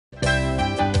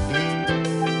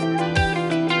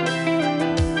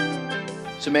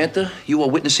Samantha, you are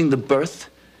witnessing the birth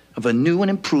of a new and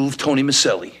improved Tony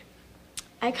Maselli.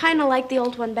 I kind of like the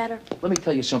old one better. Let me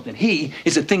tell you something. He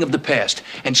is a thing of the past,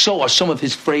 and so are some of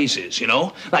his phrases, you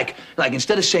know? Like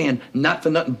instead of saying, not for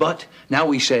nothing but, now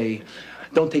we say,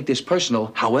 don't take this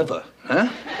personal, however, huh?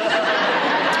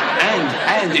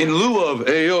 and in lieu of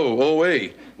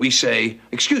AOOA, we say,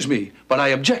 excuse me, but I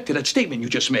object to that statement you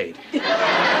just made. You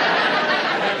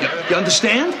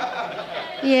understand?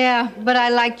 Yeah, but I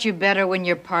liked you better when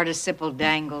your participle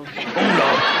dangled.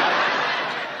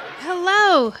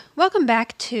 Hello. Welcome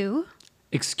back to...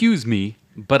 Excuse me,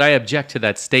 but I object to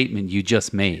that statement you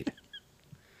just made.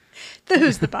 The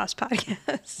Who's the Boss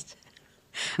podcast.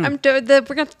 We're going to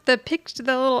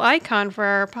the little icon for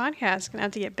our podcast. Gonna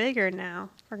have to get bigger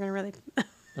now. We're gonna really.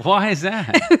 Why is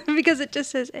that? Because it just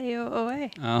says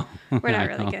AOOA. Oh, we're not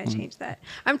really gonna change that.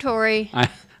 I'm Tori.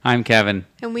 I'm Kevin.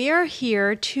 And we are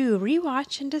here to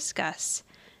rewatch and discuss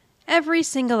every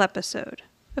single episode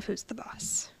of Who's the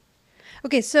Boss.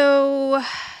 Okay, so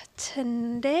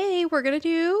today we're gonna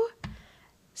do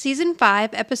season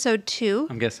 5, episode 2.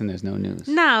 I'm guessing there's no news.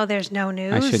 No, there's no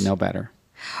news. I should know better.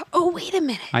 Oh, wait a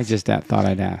minute. I just thought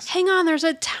I'd ask. Hang on, there's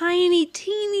a teeny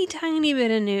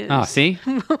bit of news. Oh, see?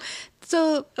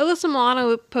 So Alyssa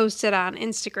Milano posted on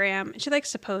Instagram. She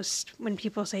likes to post when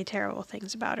people say terrible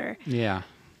things about her. Yeah.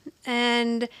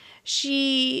 And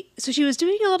she was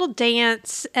doing a little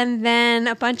dance, and then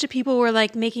a bunch of people were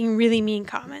like making really mean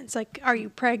comments, like, "Are you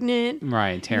pregnant?"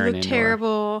 Right, "You look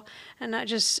terrible," and not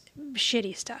just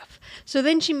shitty stuff. So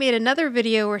then she made another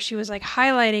video where she was like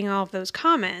highlighting all of those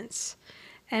comments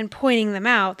and pointing them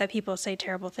out, that people say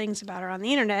terrible things about her on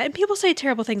the internet. And people say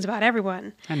terrible things about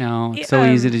everyone. I know. It's so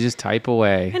easy to just type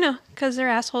away. I know, because they're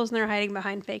assholes and they're hiding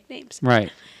behind fake names. Right.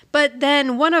 But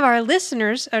then one of our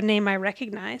listeners, a name I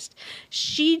recognized,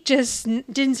 she just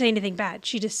didn't say anything bad.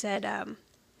 She just said,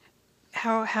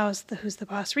 how's the Who's the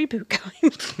Boss reboot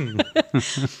going?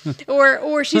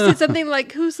 or she said something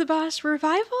like, Who's the Boss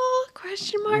revival? ?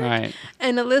 Right.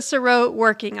 And Alyssa wrote,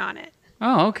 working on it.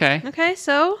 Oh, okay. Okay,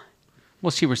 so... Well,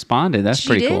 she responded. That's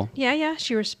pretty cool. Yeah.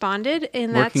 She responded.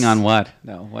 And working on what,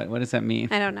 though? What does that mean?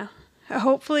 I don't know.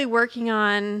 Hopefully working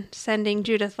on sending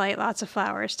Judith Light lots of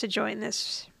flowers to join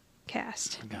this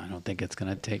cast. I don't think it's going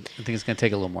to take... I think it's going to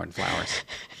take a little more than flowers.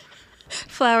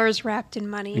 Flowers wrapped in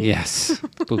money. Yes.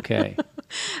 Bouquet.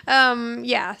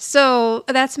 Yeah. So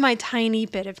that's my tiny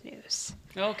bit of news.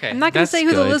 Okay. I'm not going to say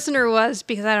who the listener was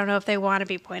because I don't know if they want to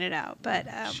be pointed out, but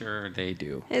sure they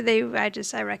do. I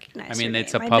recognize. I mean,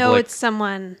 it's name. a public. I know it's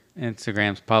someone.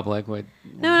 Instagram's public. No,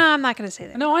 I'm not going to say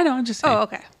that. No, I know. I'm just saying. Oh,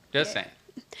 okay. Just saying.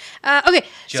 Okay.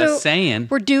 Just saying.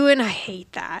 We're doing. I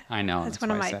hate that. I know. That's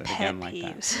one of my pet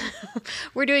peeves.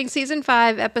 We're doing season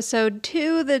 5, episode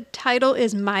 2. The title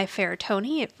is My Fair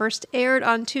Tony. It first aired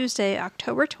on Tuesday,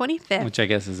 October 25th. Which I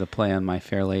guess is a play on My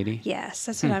Fair Lady. Yes,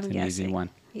 that's what I'm guessing. It's an easy one.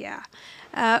 Yeah.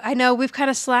 I know we've kind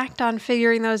of slacked on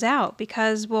figuring those out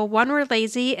because, well, 1, we're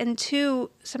lazy, and 2,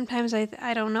 sometimes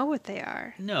I don't know what they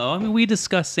are. No, I mean, we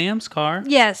discussed Sam's car.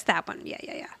 Yes, that one.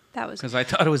 Yeah. That was... Because I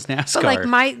thought it was NASCAR. But like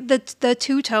the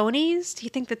 2 Tonys, do you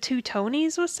think the 2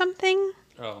 Tonys was something?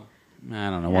 Oh. I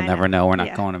don't know. We'll never know. We're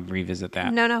not going to revisit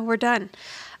that. No, we're done.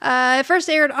 It first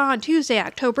aired on Tuesday,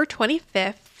 October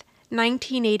 25th,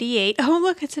 1988. Oh,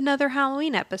 look, it's another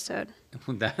Halloween episode.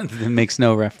 That makes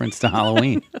no reference to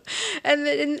Halloween.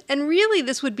 and really,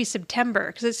 this would be September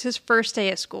because it's his first day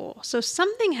of school. So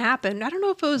something happened. I don't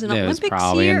know if it was an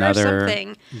Olympics year or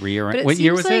something. What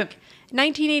year was it?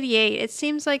 1988. It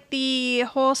seems like the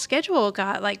whole schedule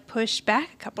got like pushed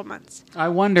back a couple months. I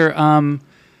wonder,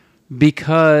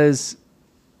 because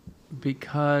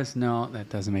no, that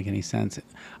doesn't make any sense.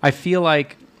 I feel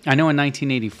like I know in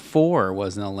 1984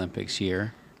 was an Olympics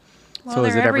year. Well, so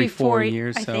is it every 4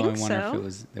 years? I wonder so.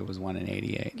 if there was one in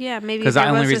 88. Yeah, maybe. Because the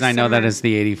only reason I know that is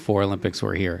the 84 Olympics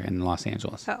were here in Los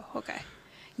Angeles. Oh, okay.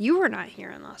 You were not here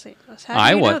in Los Angeles.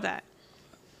 How do you know that?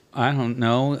 I don't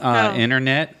know.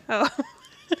 Internet. Oh.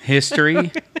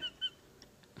 History.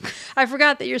 I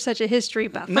forgot that you're such a history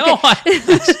buff. No, okay.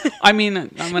 I mean,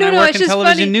 when I work in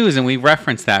television news, and we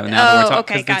reference that now that we're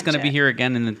talking, because it's going to be here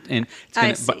again,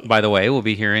 by the way, we'll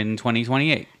be here in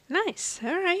 2028. Nice.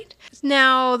 All right.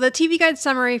 Now, the TV Guide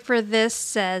summary for this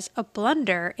says, a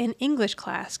blunder in English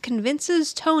class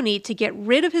convinces Tony to get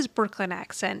rid of his Brooklyn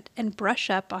accent and brush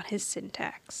up on his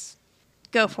syntax.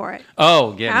 Go for it.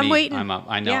 Oh, yeah. I'm waiting. I'm up.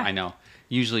 I know. Yeah. I know.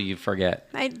 Usually you forget.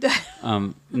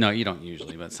 No, you don't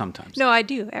usually, but sometimes. No, I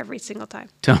do every single time.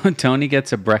 Tony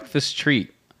gets a breakfast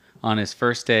treat on his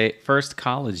first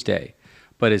college day,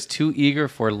 but is too eager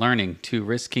for learning to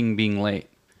risking being late.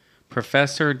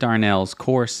 Professor Darnell's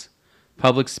course,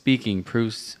 public speaking,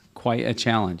 proves quite a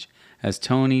challenge as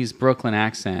Tony's Brooklyn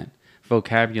accent,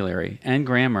 vocabulary, and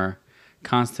grammar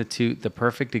constitute the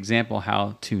perfect example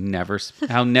how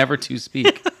never to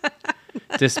speak.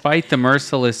 Despite the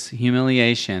merciless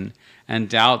humiliation and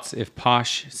doubts if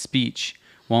posh speech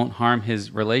won't harm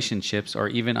his relationships or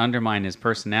even undermine his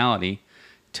personality,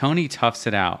 Tony toughs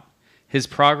it out. His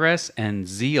progress and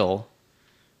zeal.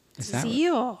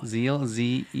 Zeal. Zeal,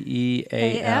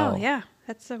 Z-E-A-L. Yeah,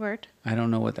 that's the word. I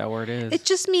don't know what that word is. It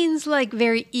just means like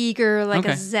very eager, like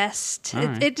Okay. a zest. All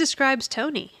right. It describes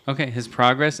Tony. Okay, his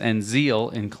progress and zeal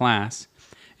in class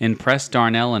impressed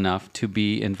Darnell enough to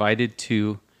be invited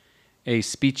to a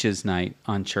speeches night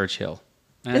on Churchill.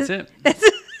 And that's it.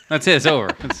 That's it. It's over.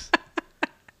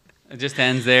 It just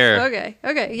ends there.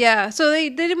 Okay, yeah. So they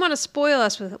didn't want to spoil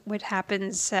us with what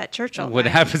happens at Churchill. What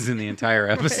night. happens in the entire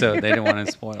episode? They didn't want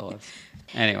to spoil us.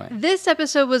 Anyway, This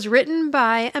episode was written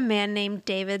by a man named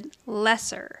David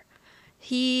Lesser.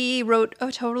 He wrote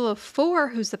a total of 4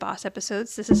 Who's the Boss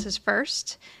episodes. This is his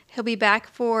first. He'll be back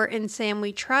for In Sam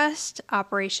We Trust,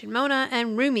 Operation Mona,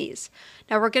 and Roomies.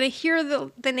 Now we're going to hear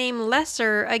the name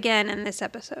Lesser again in this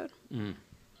episode.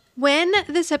 When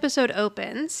this episode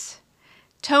opens,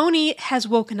 Tony has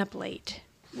woken up late.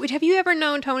 Have you ever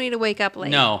known Tony to wake up late?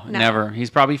 no, never. He's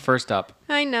probably first up.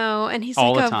 I know, and he's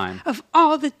All like, the time. of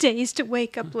all the days to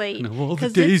wake up late. All the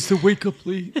 'Cause days to wake up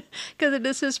late. Because it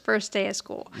is his first day of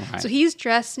school. Right. So he's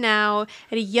dressed now,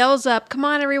 and he yells up, "Come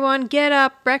on, everyone, get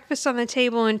up, breakfast on the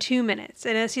table in 2 minutes."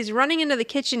 And as he's running into the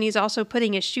kitchen, he's also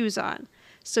putting his shoes on.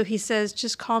 So he says,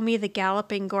 "Just call me the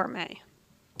Galloping Gourmet."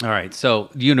 All right. So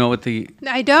do you know what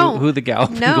I don't. who the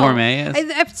Galloping No. Gourmet is?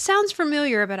 It sounds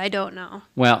familiar, but I don't know.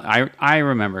 Well, I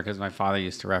remember because my father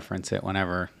used to reference it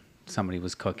whenever somebody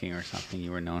was cooking or something.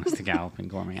 You were known as the Galloping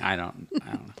Gourmet. I don't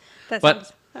know. That But-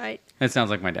 sounds all right. That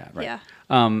sounds like my dad, right?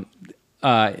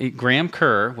 Yeah. Graham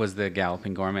Kerr was the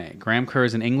Galloping Gourmet. Graham Kerr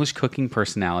is an English cooking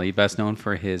personality, best known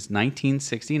for his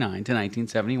 1969 to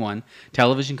 1971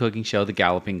 television cooking show, The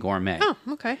Galloping Gourmet. Oh,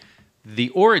 okay. The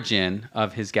origin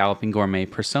of his Galloping Gourmet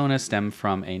persona stemmed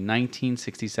from a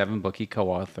 1967 book he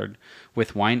co-authored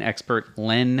with wine expert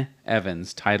Len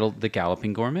Evans titled The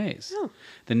Galloping Gourmets. Oh.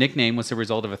 The nickname was the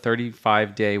result of a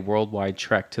 35-day worldwide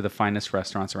trek to the finest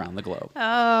restaurants around the globe.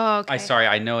 Oh, okay.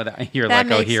 I know that you're That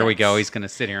like, oh, makes here we go. sense. He's going to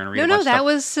sit here and read No, a no, bunch of that stuff.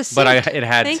 was succinct. But it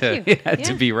had Thank to you. it had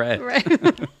to Yeah. be read.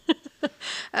 Right.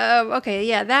 Okay,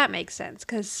 yeah, that makes sense.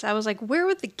 Because I was like, where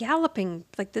would the galloping,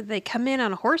 like, did they come in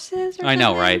on horses or I know,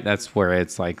 something? right? That's where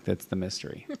it's like, that's the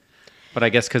mystery. But I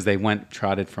guess because they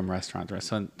trotted from restaurant to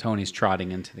restaurant. So Tony's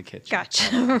trotting into the kitchen.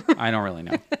 Gotcha. I don't really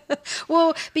know.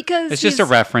 Well, because It's just a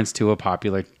reference to a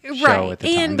popular show right, at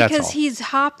the time. and That's because all. he's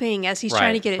hopping as he's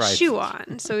trying to Right, get his right. shoe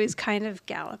on, so he's kind of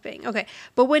galloping. Okay,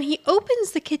 but when he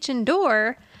opens the kitchen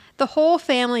door, the whole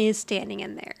family is standing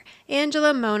in there: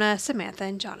 Angela, Mona, Samantha,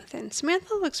 and Jonathan.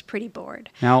 Samantha looks pretty bored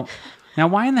Now,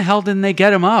 why in the hell didn't they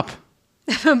get him up?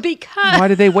 because Why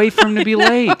did they wait for him to be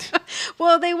late?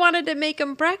 well, they wanted to make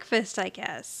him breakfast, I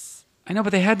guess. I know,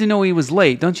 but they had to know he was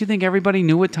late. Don't you think everybody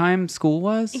knew what time school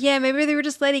was? Yeah, maybe they were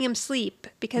just letting him sleep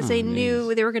because they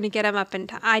knew they were going to get him up in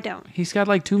time. I don't. He's got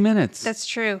like 2 minutes. That's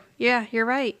true. Yeah, you're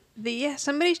right.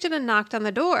 Somebody should have knocked on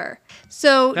the door.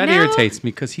 So That now, irritates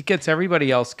me because he gets everybody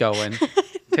else going,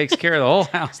 takes care of the whole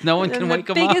house. No one on can the wake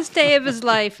him up. biggest day of his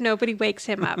life, nobody wakes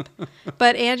him up.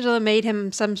 But Angela made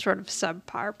him some sort of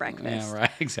subpar breakfast. Yeah,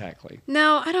 right. Exactly.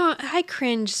 No, I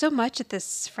cringe so much at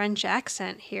this French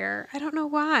accent here. I don't know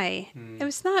why. It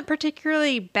was not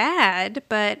particularly bad,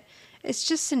 but it's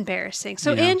just embarrassing.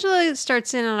 So Yeah. Angela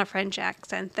starts in on a French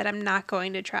accent that I'm not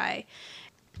going to try.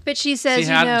 But she says,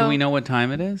 See, do we know what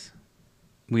time it is?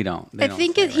 We don't. They I don't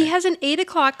think say, he right? has an 8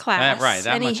 o'clock class. Right,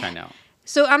 that and much I know.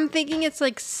 So I'm thinking it's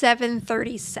like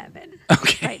 7:37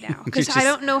 Okay. right now You're because I just-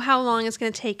 don't know how long it's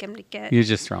going to take him to get. You're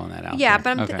just throwing that out. Yeah,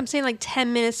 there. but Okay. I'm saying like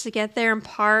 10 minutes to get there and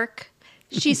park.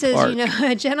 She says, Park.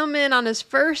 a gentleman on his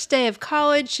first day of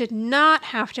college should not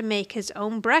have to make his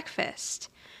own breakfast.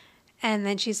 And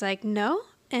then she's like, no.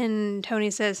 And Tony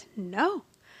says, no.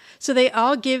 So they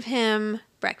all give him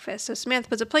breakfast. So Samantha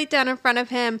puts a plate down in front of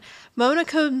him. Mona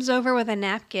comes over with a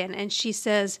napkin and she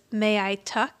says, may I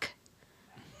tuck?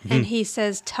 And he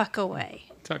says, tuck away.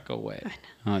 Tuck away.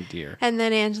 Oh, dear. And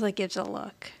then Angela gives a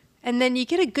look. And then you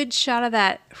get a good shot of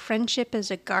that friendship as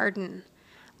a garden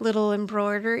little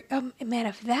embroidery. Oh, man,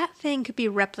 if that thing could be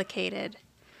replicated.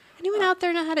 Anyone out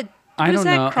there know how to I what is don't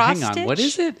that, know. cross Hang on. stitch? What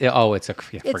is it? Oh, it's a.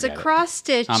 Yeah, It's a forget it. cross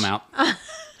stitch. I'm out.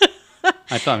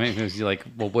 I thought maybe it was like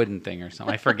a wooden thing or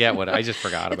something. I forget what. I just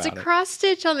forgot It's a about it. cross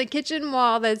stitch on the kitchen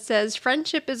wall that says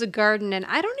 "Friendship is a garden," and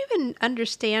I don't even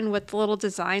understand what the little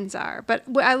designs are. But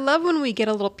I love when we get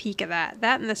a little peek of that.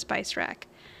 That and the spice rack.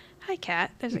 Hi,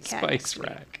 cat. There's a cat. Spice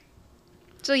rack.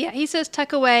 So yeah, he says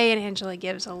tuck away, and Angela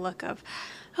gives a look of,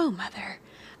 oh, mother.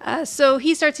 So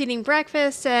he starts eating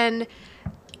breakfast, and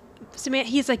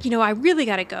he's like, I really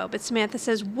got to go. But Samantha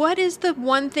says, what is the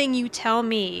one thing you tell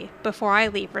me before I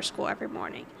leave for school every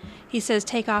morning? He says,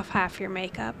 take off half your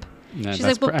makeup. No, She's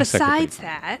that's like, well, that's actually besides pretty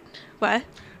that, what?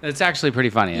 It's actually pretty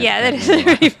funny. Yeah, that is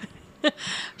pretty funny.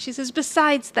 She says,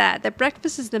 besides that,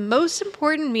 breakfast is the most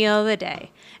important meal of the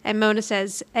day. And Mona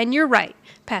says, and you're right,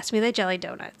 pass me the jelly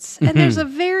donuts. And there's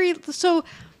so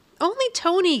only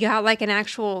Tony got like an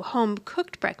actual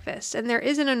home-cooked breakfast, and there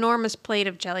is an enormous plate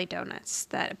of jelly donuts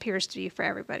that appears to be for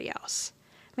everybody else.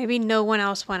 Maybe no one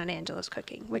else wanted Angela's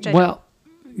cooking, which I don't.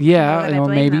 Yeah, that I or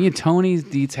blame maybe them. Tony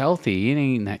eats healthy. He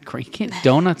ain't that great.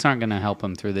 Donuts aren't going to help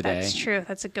him through the day. That's true.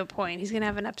 That's a good point. He's going to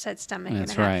have an upset stomach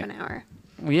That's in a half right. an hour.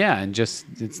 Well, yeah, and just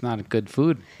it's not a good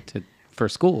food for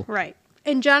school. Right.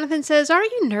 And Jonathan says, are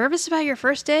you nervous about your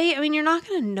first day? I mean, you're not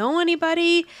going to know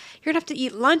anybody. You're going to have to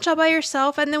eat lunch all by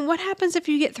yourself. And then what happens if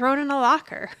you get thrown in a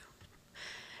locker?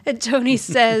 And Tony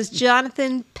says,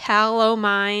 Jonathan, pal o'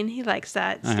 mine. He likes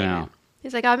that I know. statement.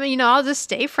 He's like, I'll just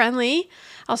stay friendly.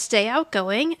 I'll stay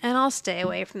outgoing, and I'll stay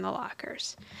away from the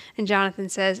lockers. And Jonathan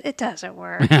says, it doesn't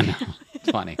work. I know. It's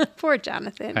funny. Poor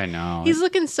Jonathan. I know. He's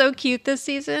looking so cute this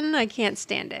season. I can't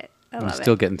stand it. I'm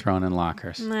still getting thrown in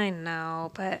lockers. I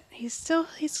know, but he's still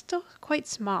quite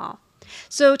small.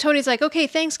 So Tony's like, okay,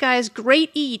 thanks guys, great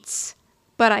eats,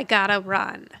 but I gotta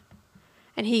run.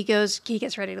 And he gets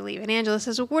ready to leave. And Angela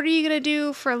says, well, what are you gonna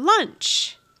do for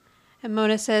lunch? And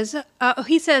Mona says,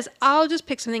 he says, I'll just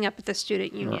pick something up at the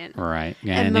student union. Right.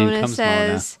 Yeah, And in Mona comes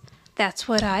says, that's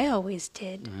what I always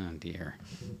did. Mona. Oh dear.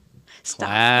 Stop.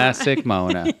 Classic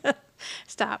Mona.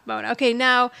 Stop, Mona. Okay,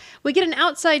 now we get an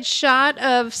outside shot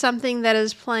of something that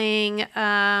is playing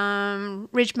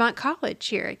Ridgemont College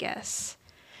here, I guess.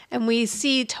 And we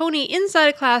see Tony inside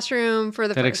a classroom for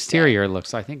the That first exterior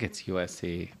looks. I think it's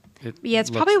USC. Yeah,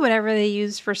 it's probably whatever they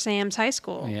used for Sam's high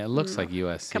school. Yeah, it looks like A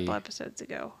USC. couple episodes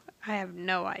ago. I have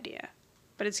no idea,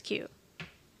 but it's cute.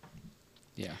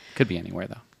 Yeah, could be anywhere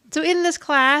though. So in this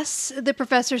class, the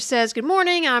professor says, good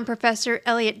morning, I'm Professor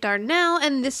Elliot Darnell,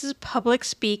 and this is Public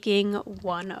Speaking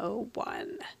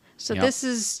 101. So Yep. this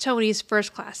is Tony's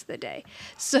first class of the day.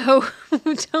 So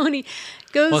Tony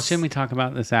goes... Well, shouldn't we talk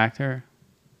about this actor?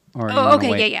 Or you Oh, wanna okay,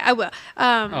 wait? yeah, I will.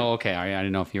 Oh, okay. I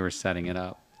didn't know if you were setting it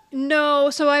up. No,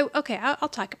 so I'll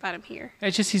talk about him here.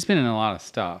 It's just he's been in a lot of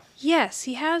stuff. Yes,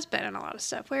 he has been in a lot of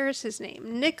stuff. Where is his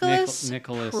name? Nicholas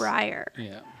Pryor.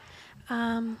 Yeah.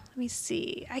 Let me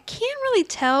see. I can't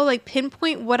really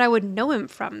pinpoint what I would know him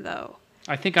from, though.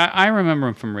 I think I remember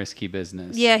him from Risky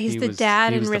Business. Yeah, he's the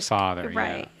dad he in was Risk. the father.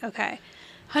 Right. Yeah. Okay.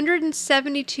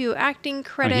 172 acting I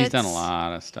credits. mean, he's done a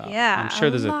lot of stuff. Yeah, I'm sure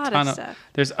there's a lot ton of of stuff.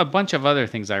 There's a bunch of other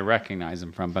things I recognize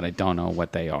him from, but I don't know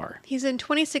what they are. He's in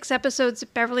 26 episodes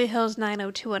of Beverly Hills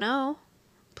 90210,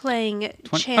 playing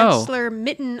Oh. Chancellor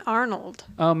Mitten Arnold.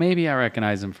 Oh, maybe I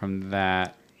recognize him from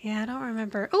that. Yeah, I don't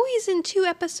remember. Oh, he's in 2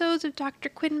 episodes of Dr.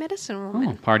 Quinn Medicine Oh,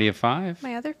 Woman. Party of Five.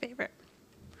 My other favorite.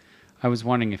 I was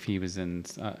wondering if he was in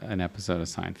an episode of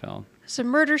Seinfeld. So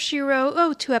Murder, She Wrote.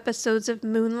 Oh, 2 episodes of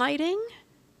Moonlighting.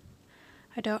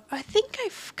 I think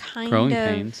I've kind Growing of...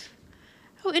 Pains.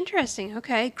 Oh, interesting.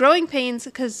 Okay. Growing Pains,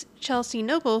 because Chelsea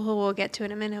Noble, who we'll get to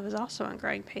in a minute, was also on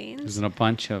Growing Pains. There's a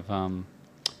bunch of, or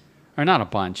not a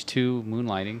bunch, 2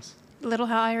 Moonlightings. Little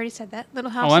House, I already said that.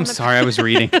 Little House Oh, on I'm the sorry, I was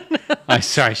reading. I'm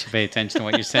sorry, I should pay attention to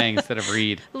what you're saying instead of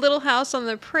read. Little House on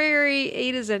the Prairie,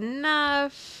 8 is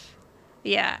Enough.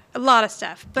 Yeah, a lot of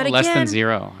stuff. But again, Less Than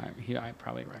Zero. I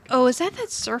probably recognize. Oh, is that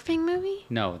surfing movie?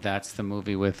 No, that's the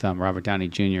movie with Robert Downey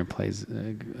Jr. plays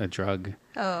a drug,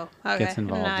 Oh, okay. gets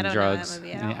involved No, I in don't drugs. Know that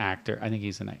movie at An all. actor. I think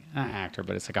he's not actor,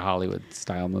 but it's like a Hollywood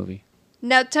style movie.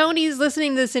 Now, Tony's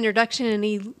listening to this introduction, and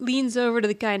he leans over to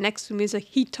the guy next to him. He's like,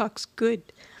 he talks good.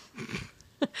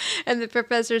 And the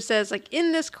professor says,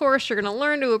 in this course, you're going to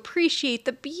learn to appreciate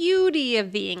the beauty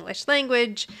of the English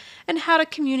language and how to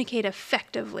communicate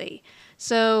effectively.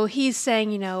 So he's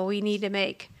saying, you need to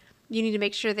make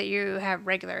sure that you have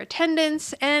regular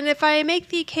attendance. And if I make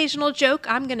the occasional joke,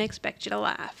 I'm going to expect you to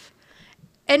laugh.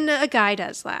 And a guy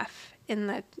does laugh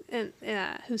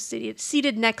who's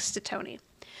seated next to Tony.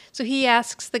 So he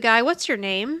asks the guy, what's your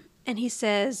name? And he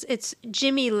says, it's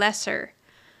Jimmy Lesser.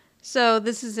 So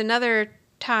this is another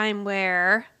time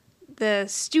where the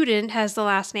student has the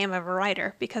last name of a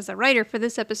writer, because the writer for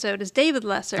this episode is David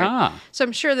Lesser. Ah. So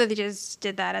I'm sure that they just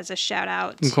did that as a shout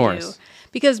out. Of course.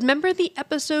 Because remember the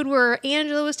episode where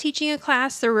Angela was teaching a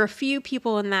class? There were a few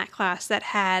people in that class that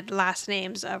had last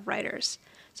names of writers.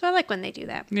 So I like when they do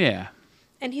that. Yeah.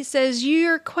 And he says,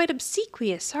 you're quite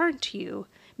obsequious, aren't you,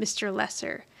 Mr.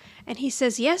 Lesser. And he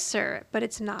says, yes, sir, but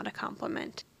it's not a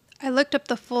compliment. I looked up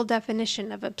the full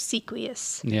definition of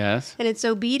obsequious, Yes. and it's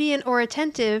obedient or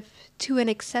attentive to an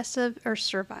excessive or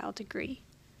servile degree.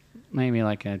 Maybe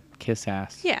like a kiss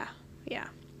ass. Yeah, yeah.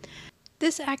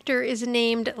 This actor is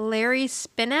named Larry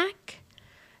Spinack,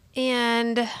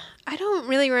 and I don't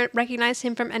really recognize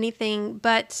him from anything,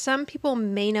 but some people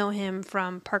may know him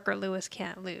from Parker Lewis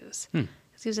Can't Lose.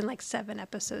 He was in like 7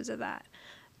 episodes of that.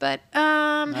 But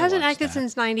hasn't watched acted that.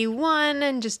 since 91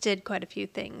 and just did quite a few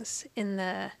things in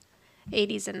the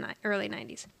 80s and early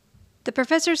 90s. The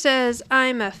professor says,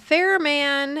 I'm a fair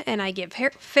man and I give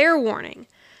fair warning.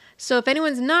 So if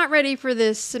anyone's not ready for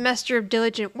this semester of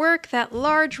diligent work, that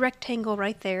large rectangle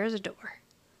right there is a door.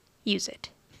 Use it.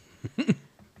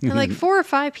 And like 4 or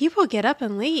 5 people get up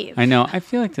and leave. I know. I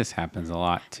feel like this happens a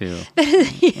lot too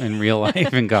in real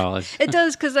life in college. It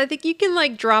does, because I think you can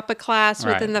like drop a class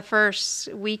Right. within the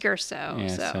first week or so. Yeah,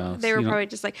 so so they were you don't- probably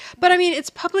just like, but I mean,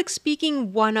 it's public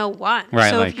speaking 101.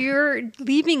 Right, So like- if you're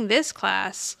leaving this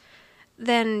class,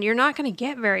 then you're not going to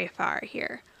get very far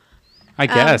here. I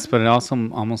guess, but it also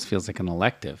almost feels like an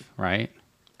elective, right?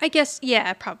 I guess,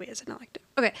 yeah, it probably is an elective.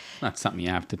 Okay, Not something you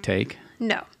have to take.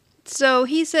 no. So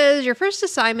he says, your first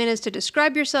assignment is to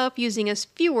describe yourself using as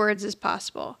few words as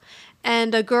possible.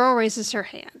 And a girl raises her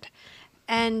hand.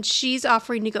 And she's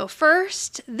offering to go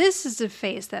first. This is a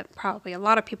face that probably a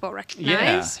lot of people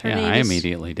recognize. Her name I is,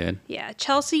 immediately did. Yeah,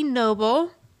 Chelsea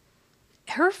Noble.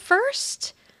 Her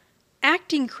first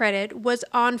acting credit was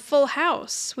on Full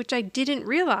House, which I didn't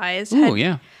realize Oh,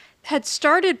 yeah. had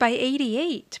started by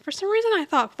 88. For some reason, I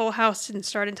thought Full House didn't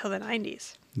start until the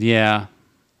 90s. Yeah.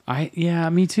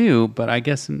 Me too, but I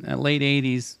guess in the late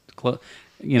 80s,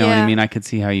 you know what Yeah. I mean? I could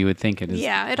see how you would think it is.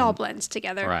 Yeah, it all blends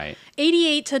together. Right.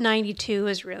 88 to 92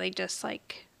 is really just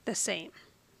like the same.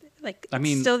 Like, I it's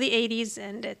mean- still the 80s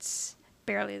and it's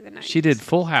barely the 90s. She did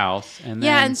Full House. And then,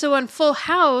 Yeah, and so on Full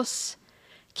House,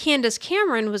 Candace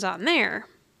Cameron was on there.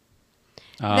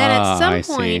 Then at some I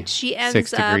see. point, she ends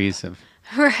 6 up- degrees of...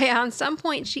 Right, on some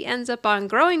point, she ends up on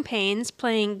Growing Pains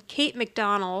playing Kate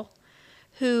McDonald,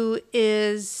 who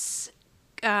is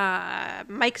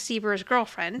Mike Sieber's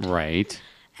girlfriend. Right.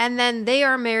 And then they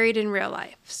are married in real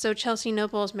life. So Chelsea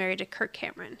Noble is married to Kirk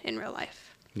Cameron in real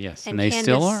life. Yes, And and they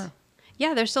still Candace- are.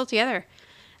 Yeah, they're still together.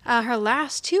 Her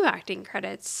last 2 acting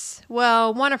credits,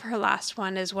 well, one of her last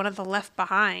one is one of the Left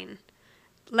Behind.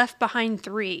 Left Behind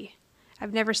 3.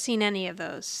 I've never seen any of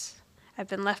those. I've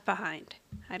been left behind.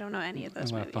 I don't know any of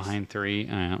those Left movies. Behind 3.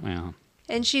 Well.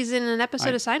 And she's in an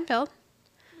episode of Seinfeld.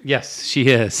 Yes, she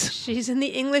is. She's in the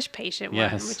English Patient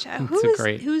Yes, one. Which it's a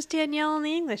great- who's Danielle in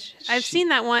the English? I've seen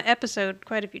that one episode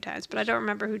quite a few times, but I don't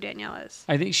remember who Danielle is.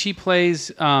 I think she plays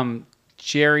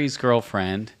Jerry's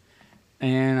girlfriend,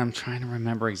 and I'm trying to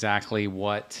remember exactly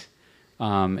what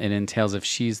it entails. If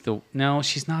she's the... No,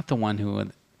 she's not the one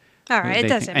who... All right, it They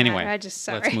doesn't think- anyway, matter. I just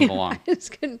sorry. let's move along. I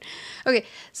just couldn't. Okay,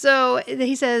 so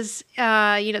he says,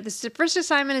 this first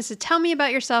assignment is to tell me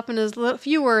about yourself in as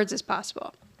few words as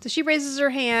possible. So she raises her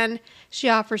hand. She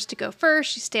offers to go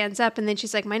first. She stands up, and then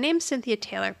she's like, my name's Cynthia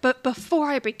Taylor. But before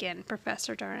I begin,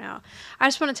 Professor Darnell, I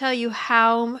just want to tell you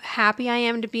how happy I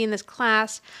am to be in this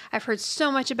class. I've heard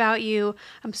so much about you.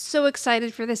 I'm so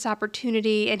excited for this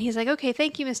opportunity. And he's like, okay,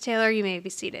 thank you, Miss Taylor. You may be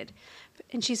seated.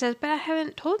 And she says, but I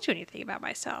haven't told you anything about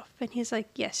myself. And he's like,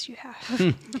 yes, you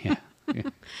have. Yeah.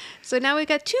 So now we've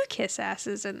got 2 kiss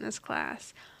asses in this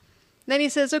class. Then he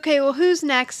says, okay, well, who's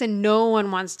next? And no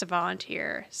one wants to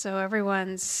volunteer. So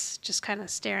everyone's just kind of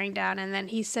staring down. And then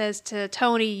he says to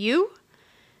Tony, you?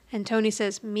 And Tony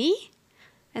says, me?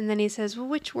 And then he says, well,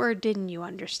 which word didn't you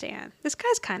understand? This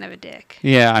guy's kind of a dick.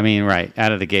 Yeah, I mean, right.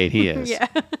 Out of the gate, he is. Yeah.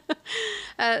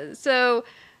 So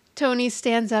Tony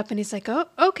stands up and he's like, oh,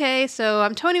 okay, so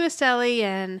I'm Tony Maselli.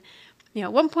 And,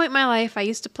 at one point in my life, I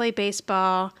used to play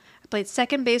baseball. I played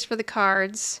second base for the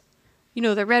Cards.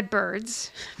 The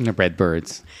Redbirds. The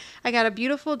Redbirds. I got a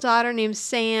beautiful daughter named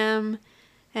Sam.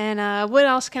 And what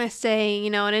else can I say?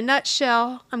 In a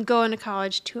nutshell, I'm going to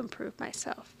college to improve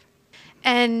myself.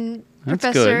 And That's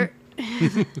Professor,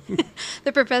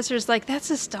 the professor's like, that's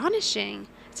astonishing.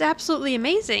 It's absolutely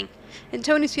amazing. And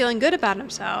Tony's feeling good about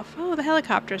himself. Oh, the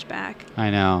helicopter's back. I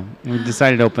know. We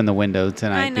decided to open the window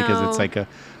tonight because it's know. like a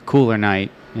cooler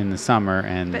night in the summer,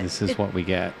 and But this is what we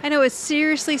get. I know, it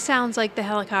seriously sounds like the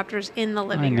helicopter's in the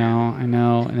living room. I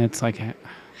know. And it's like...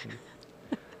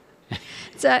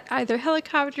 It's either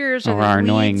helicopters or, Or our the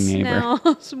annoying weed neighbor.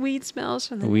 weed smells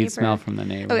from the The weed neighbor. smell from the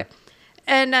neighbor. Okay.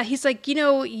 And he's like,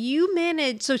 you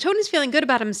managed. So Tony's feeling good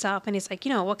about himself. And he's like,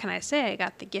 what can I say? I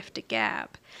got the gift of gab.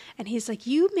 And he's like,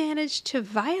 you managed to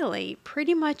violate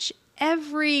pretty much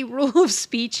every rule of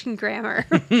speech and grammar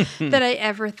that I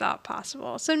ever thought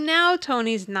possible. So now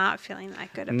Tony's not feeling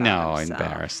that good about himself.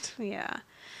 Embarrassed. Yeah.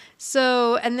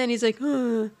 So, and then he's like,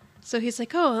 oh. So he's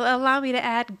like, oh, allow me to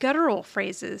add guttural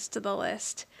phrases to the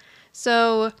list.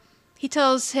 So he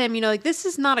tells him, like, this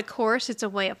is not a course, it's a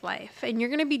way of life. And you're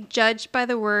going to be judged by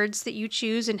the words that you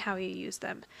choose and how you use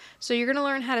them. So you're going to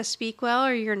learn how to speak well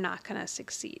or you're not going to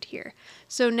succeed here.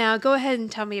 So now go ahead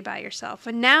and tell me about yourself.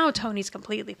 And now Tony's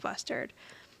completely flustered.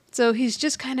 So he's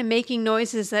just kind of making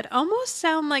noises that almost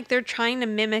sound like they're trying to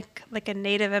mimic like a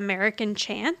Native American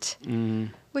chant,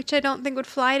 which I don't think would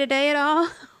fly today at all.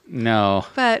 No.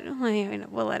 But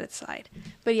we'll let it slide.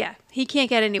 But yeah, he can't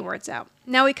get any words out.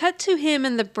 Now we cut to him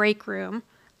in the break room.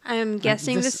 I'm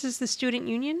guessing this is the student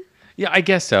union? Yeah, I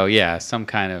guess so. Yeah, some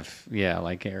kind of,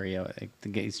 like area.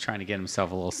 He's trying to get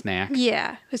himself a little snack.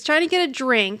 Yeah, he's trying to get a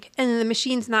drink, and the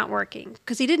machine's not working.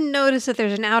 Because he didn't notice that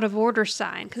there's an out of order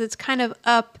sign, because it's kind of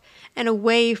up and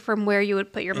away from where you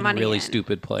would put your money in. In a really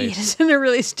stupid place. It's in a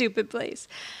really stupid place.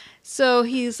 So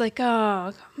he's like,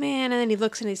 oh, man. And then he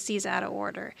looks and he sees out of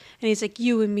order. And he's like,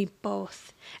 you and me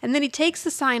both. And then he takes the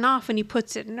sign off and he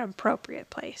puts it in an appropriate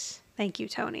place. Thank you,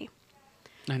 Tony.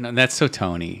 I know. That's so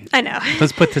Tony. I know.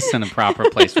 Let's put this in a proper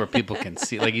place where people can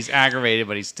see. Like, he's aggravated,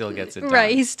 but he still gets it done.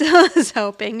 Right. He still is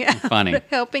helping. Funny.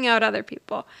 Helping out other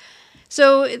people.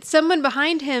 So someone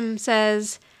behind him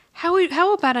says, how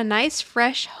about a nice,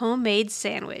 fresh, homemade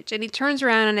sandwich? And he turns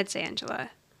around and it's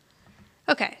Angela.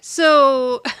 Okay,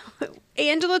 so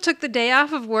Angela took the day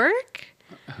off of work.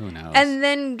 Who knows? And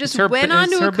then just It's went on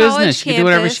to her a college business. She campus. can do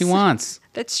whatever she wants.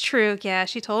 That's true. Yeah,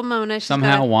 she told Mona. She's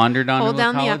Somehow gotta wandered onto hold a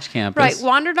down the- college campus. Right,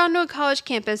 wandered onto a college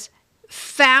campus,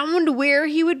 found where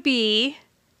he would be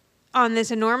on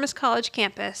this enormous college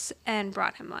campus, and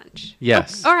brought him lunch.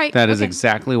 Yes. Oh, all right. That is okay.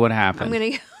 exactly what happened. I'm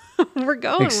gonna. We're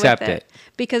going Accept with it.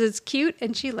 because it's cute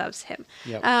and she loves him.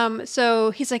 Yep. So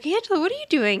he's like, Angela, what are you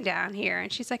doing down here?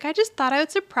 And she's like, I just thought I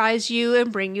would surprise you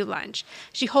and bring you lunch.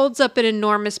 She holds up an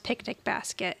enormous picnic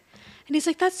basket. And he's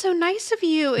like, that's so nice of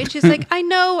you. And she's like, I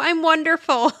know, I'm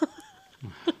wonderful.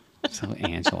 So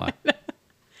Angela.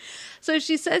 So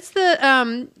she sets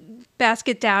the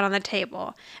basket down on the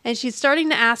table, and she's starting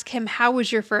to ask him, how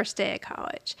was your first day at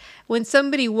college? When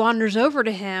somebody wanders over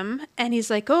to him, and he's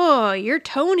like, oh, you're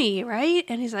Tony, right?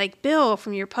 And he's like, Bill,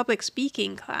 from your public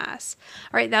speaking class.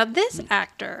 All right, now this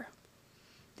actor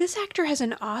has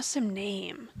an awesome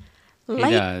name. He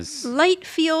does.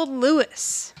 Lightfield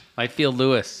Lewis. Lightfield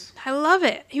Lewis. I love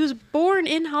it. He was born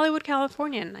in Hollywood,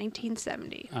 California in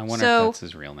 1970. I wonder if that's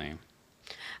his real name.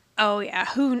 Oh, yeah.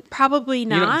 Who? Probably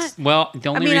not. Well, the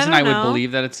only mean, reason I I don't would know.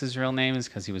 believe that it's his real name is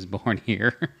because he was born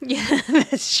here. Yeah,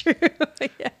 that's true. Yeah.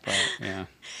 But, yeah.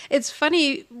 It's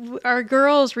funny. Our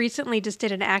girls recently just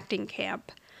did an acting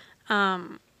camp.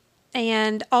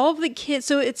 And all of the kids,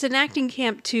 so it's an acting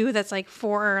camp too that's like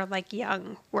for like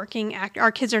young working actors.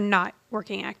 Our kids are not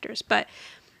working actors, but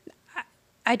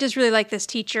I just really like this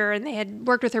teacher, and they had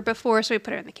worked with her before, so we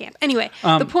put her in the camp. Anyway,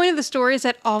 the point of the story is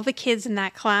that all the kids in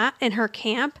that class, in her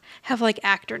camp, have like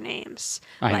actor names.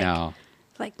 I know.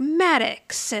 Like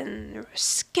Maddox and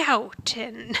Scout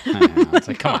and I know. It's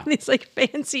like, come all on. these like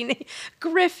fancy names.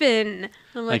 Griffin.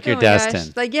 I'm Like you're oh my gosh.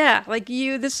 destined. Like, yeah, like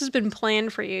this has been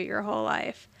planned for you your whole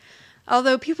life.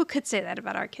 Although people could say that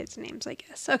about our kids' names, I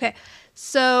guess. Okay,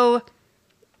 so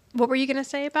what were you going to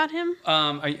say about him?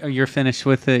 Are you finished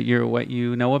with what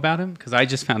you know about him? Because I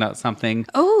just found out something.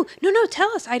 Oh, no, tell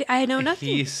us. I know nothing.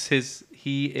 He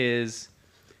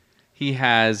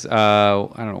has I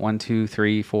don't know, 1, 2,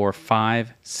 3, 4,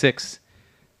 5, 6,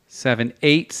 7,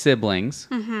 8 siblings,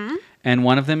 and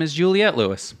one of them is Juliette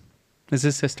Lewis. Is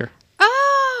his sister.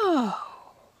 Oh,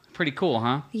 Pretty cool,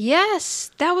 huh?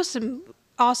 yes. That was some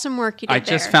awesome work you did I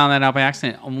just there. found that out by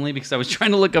accident, only because I was trying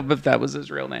to look up if that was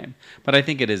his real name. But I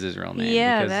think it is his real name.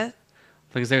 Yeah,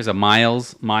 because there's a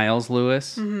Miles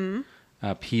Lewis,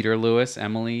 Peter Lewis,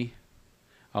 Emily.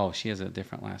 Oh, she has a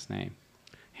different last name.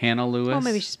 Hannah Lewis. Oh,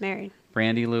 maybe she's married.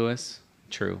 Brandy Lewis.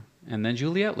 True. And then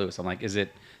Juliette Lewis. I'm like, is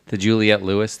it the Juliette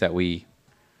Lewis that we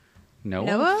know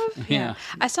of? Yeah.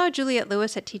 I saw Juliette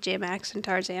Lewis at TJ Maxx and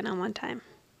Tarzan on one time.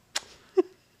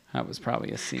 That was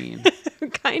probably a scene.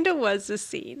 Kind of was a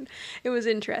scene. It was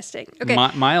interesting. Okay.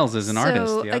 Miles is an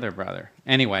artist, the I- other brother.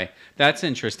 Anyway, that's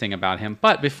interesting about him.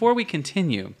 But before we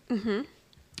continue,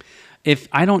 if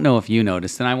I don't know if you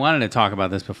noticed, and I wanted to talk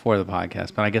about this before the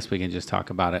podcast, but I guess we can just talk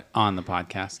about it on the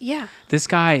podcast. Yeah. This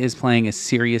guy is playing a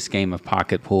serious game of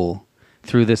pocket pool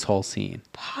through this whole scene.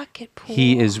 Pocket pool.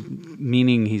 He is,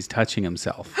 meaning he's touching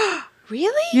himself.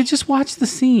 Really? You just watch the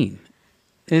scene.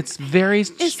 It's very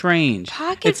strange.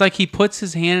 pocket- It's like he puts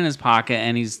his hand in his pocket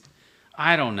and he's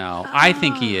I don't know. I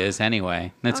think he is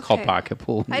anyway. That's called Okay. pocket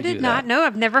pool. when I you did do not that. know.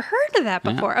 I've never heard of that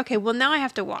before. Okay, well now I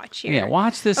have to watch here. Yeah,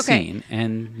 watch this Okay. scene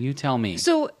and you tell me.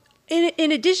 So,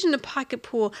 in addition to Pocket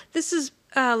Pool, this is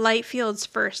Lightfield's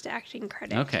first acting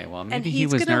credit. Okay, well, maybe and he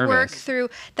he's was gonna work nervous. through.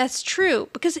 That's true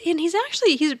because he's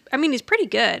pretty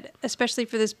good, especially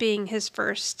for this being his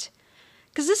first.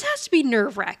 Because this has to be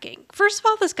nerve wracking. First of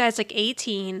all, this guy's like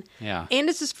 18. Yeah. And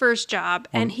it's his first job,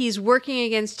 and he's working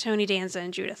against Tony Danza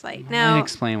and Judith Light. And Now,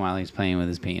 explain while he's playing with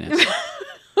his penis.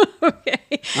 okay.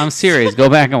 I'm serious. Go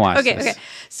back and watch Okay, this. okay.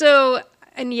 So,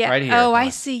 and yeah. Right here. Oh, I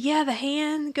Watch. see. Yeah, the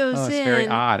hand goes Oh, it's in. very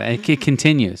odd. It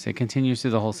continues. It continues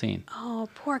through the whole scene. Oh,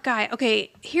 poor guy.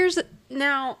 Okay,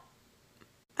 now,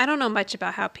 I don't know much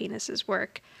about how penises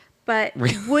work, but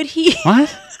would he?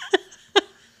 What?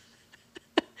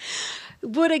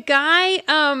 Would a guy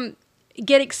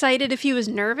get excited if he was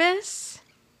nervous?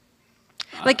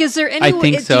 Like, is there any? I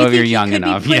think do so, you if you're he young could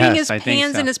enough. Be putting Yes, his I think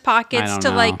hands so. in his I pockets don't to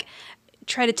know. like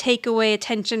try to take away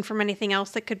attention from anything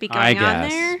else that could be I going on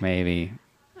guess there. maybe.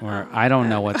 Or I don't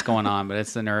know what's going on, but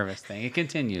it's the nervous thing. It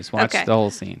continues. Watch Okay. the whole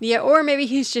scene. Yeah, or maybe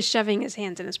he's just shoving his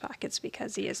hands in his pockets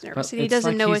because he is nervous and he it's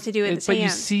doesn't like know what he's- to do with his But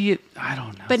hands. you see it. I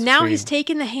don't know. But it's now pretty- he's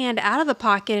taking the hand out of the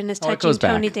pocket and is Oh, it touching goes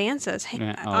back. Tony Danza's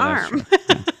Yeah, oh, that's arm. true.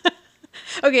 Yeah.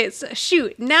 Okay, so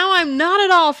shoot. Now I'm not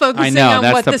at all I focusing know. on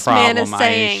That's what the this problem. man is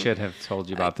saying. I should have told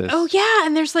you about this. Oh yeah,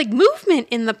 and there's like movement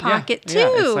in the pocket too. Yeah,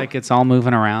 it's like it's all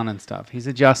moving around and stuff. He's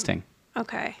adjusting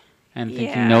Okay. and thinking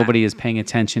Yeah. nobody is paying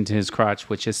attention to his crotch,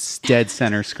 which is dead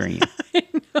center screen.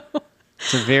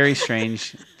 It's a very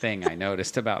strange thing I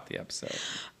noticed about the episode.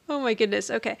 Oh my goodness.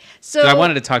 Okay. So I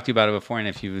wanted to talk to you about it before, and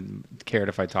if you would cared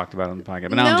if I talked about it on the podcast,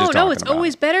 but now I'm just talking it's about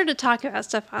always it. better to talk about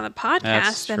stuff on the podcast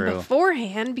That's than true.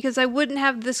 beforehand because I wouldn't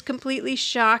have this completely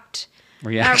shocked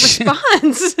Reaction.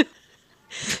 response.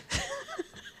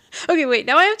 Okay, wait.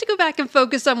 Now I have to go back and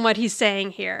focus on what he's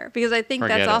saying here because I think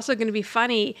Forget that's it. also going to be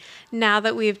funny now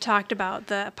that we've talked about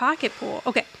the pocket pool.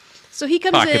 Okay, so he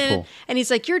comes Pocket in pool. and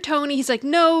he's like, "You're Tony." He's like,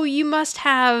 "No, you must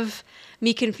have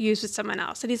me confused with someone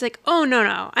else." And he's like, "Oh,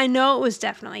 no. I know it was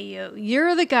definitely you.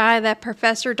 You're the guy that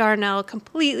Professor Darnell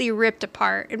completely ripped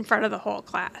apart in front of the whole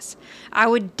class. I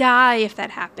would die if that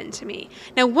happened to me."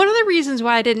 Now, one of the reasons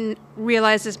why I didn't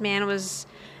realize this man was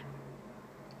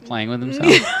Playing with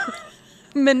himself.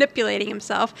 manipulating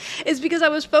himself is because I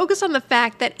was focused on the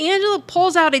fact that Angela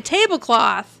pulls out a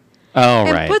tablecloth Oh,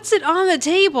 and right. puts it on the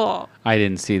table. I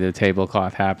didn't see the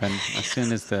tablecloth happen. As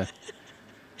soon as the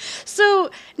So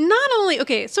not only,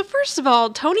 okay, so first of all,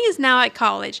 Tony is now at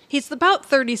college. He's about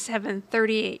 37,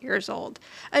 38 years old.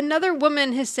 Another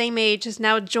woman his same age has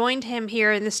now joined him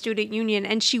here in the student union,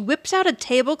 and she whips out a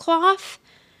tablecloth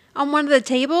on one of the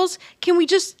tables. Can we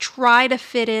just try to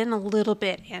fit in a little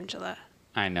bit, Angela?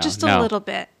 I know. Just no. a little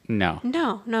bit. No.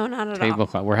 No, not at all.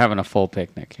 Tablecloth. We're having a full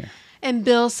picnic here. And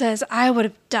Bill says, "I would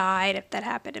have died if that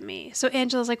happened to me." So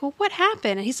Angela's like, "Well, what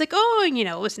happened?" And he's like, "Oh,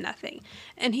 it was nothing."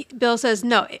 And Bill says,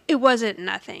 "No, it wasn't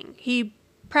nothing. He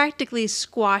practically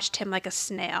squashed him like a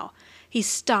snail. He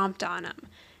stomped on him."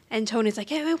 And Tony's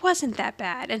like, "It wasn't that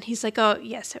bad." And he's like, "Oh,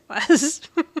 yes, it was."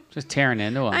 Just tearing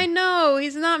into him. I know.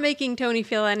 He's not making Tony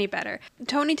feel any better.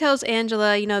 Tony tells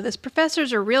Angela, this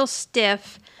professors are real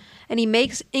stiff, and he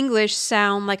makes English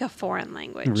sound like a foreign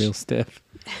language. Real stiff.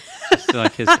 Just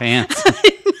like his pants.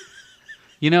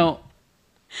 You know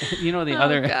the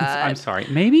other. God. I'm sorry.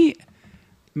 Maybe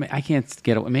I can't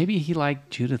get away. Maybe he liked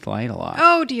Judith Light a lot.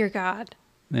 Oh, dear God.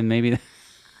 Then maybe.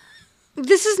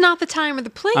 This is not the time or the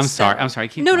place. I'm sorry. though. I'm sorry.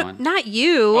 Keep no, going. No, not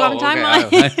you. I'm talking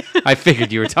okay. about. I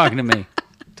figured you were talking to me.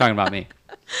 Talking about me.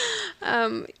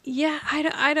 Yeah,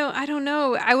 I don't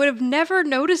know. I would have never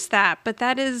noticed that, but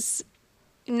that is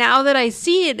now that I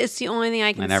see it, it's the only thing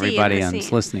I can And see. everybody in the who's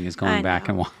scene. listening is going I back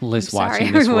know. and I'm sorry,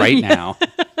 watching this everyone. right now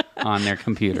on their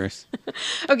computers.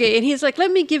 Okay, and he's like,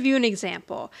 "Let me give you an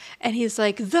example." And he's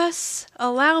like, "Thus,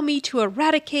 allow me to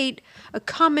eradicate a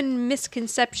common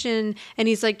misconception." And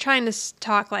he's like trying to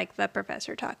talk like the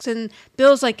professor talks. And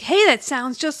Bill's like, "Hey, that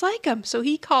sounds just like him." So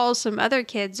he calls some other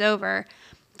kids over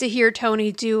to hear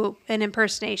Tony do an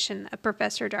impersonation of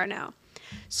Professor Darnell.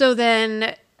 So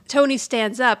then Tony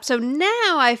stands up. So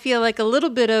now I feel like a little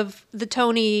bit of the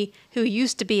Tony who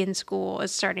used to be in school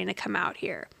is starting to come out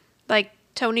here. Like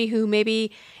Tony who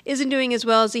maybe isn't doing as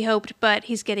well as he hoped, but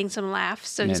he's getting some laughs.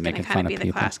 So Yeah, he's going to making kind fun of be of the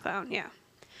people. class clown. Yeah.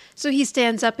 So he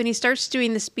stands up and he starts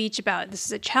doing the speech about this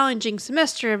is a challenging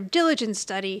semester of diligent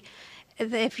study.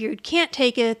 If you can't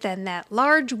take it, then that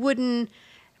large wooden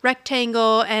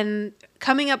rectangle, and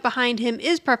coming up behind him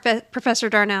is Professor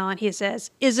Darnell, and he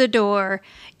says, "Is a door,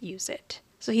 use it."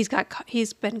 So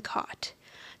he's been caught.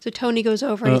 So Tony goes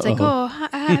over and he's like, "Oh, hi,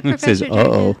 It says, Professor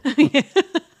Darnell."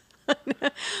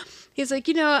 He's like,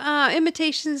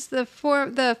 imitation's the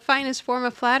finest form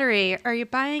of flattery. Are you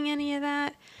buying any of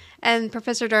that? And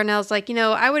Professor Darnell's like,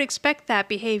 I would expect that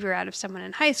behavior out of someone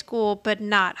in high school, but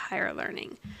not higher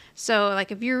learning. So,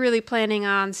 like, if you're really planning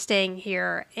on staying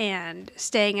here and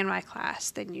staying in my class,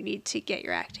 then you need to get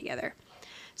your act together.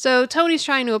 So Tony's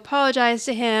trying to apologize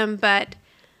to him, but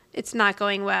it's not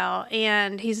going well.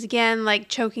 And he's, again, like,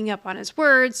 choking up on his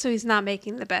words, so he's not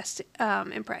making the best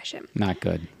impression. Not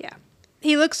good. Yeah.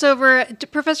 He looks over,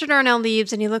 Professor Darnell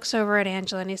leaves, and he looks over at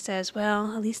Angela, and he says,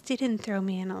 well, at least he didn't throw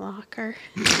me in a locker.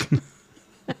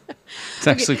 It's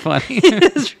actually funny.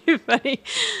 It's really funny.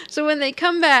 So when they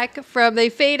come back they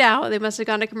fade out, they must have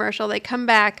gone to commercial, they come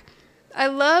back. I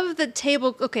love the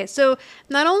table. Okay, so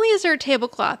not only is there a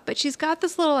tablecloth, but she's got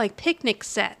this little, like, picnic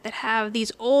set that have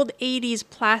these old 80s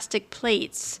plastic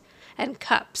plates and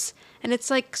cups. And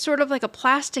it's like sort of like a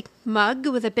plastic mug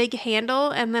with a big handle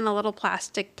and then a little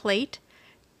plastic plate.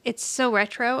 It's so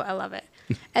retro. I love it.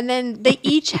 And then they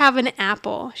each have an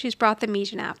apple. She's brought them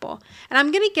each an apple. And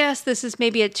I'm going to guess this is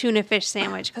maybe a tuna fish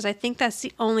sandwich because I think that's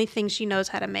the only thing she knows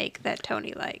how to make that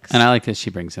Tony likes. And I like that she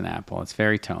brings an apple. It's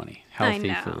very Tony. Healthy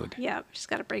I know. food. Yeah, she's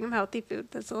got to bring him healthy food.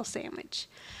 This little sandwich.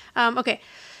 Okay.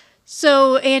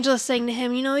 So Angela's saying to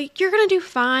him, you're going to do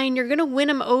fine. You're going to win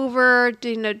him over.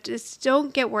 Just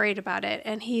don't get worried about it.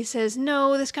 And he says,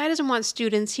 no, this guy doesn't want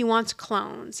students. He wants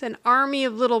clones, an army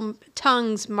of little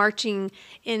tongues marching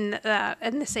in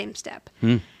the same step.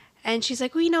 And she's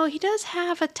like, well, he does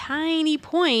have a tiny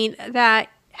point that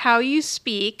how you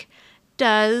speak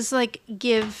does, like,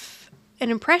 give an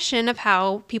impression of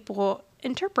how people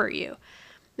interpret you.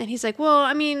 And he's like, well,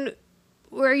 I mean,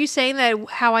 are you saying that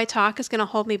how I talk is going to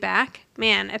hold me back?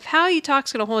 Man, if how you talk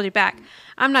is going to hold you back,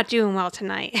 I'm not doing well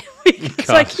tonight because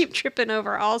I keep tripping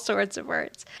over all sorts of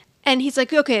words. And he's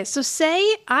like, okay, so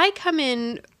say I come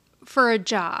in for a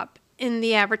job in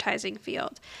the advertising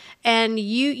field and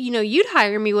you'd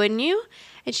hire me, wouldn't you?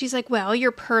 And she's like, well,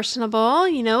 you're personable,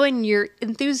 and you're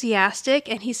enthusiastic.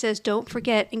 And he says, don't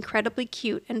forget, incredibly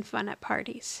cute and fun at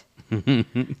parties.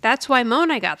 That's why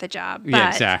Mona got the job. Yeah,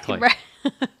 exactly. Right?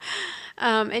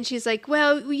 And she's like,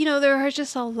 well, there are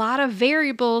just a lot of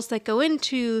variables that go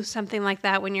into something like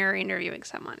that when you're interviewing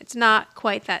someone. It's not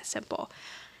quite that simple.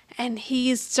 And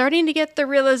he's starting to get the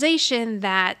realization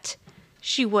that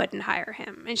she wouldn't hire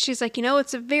him. And she's like,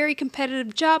 it's a very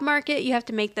competitive job market. You have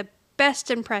to make the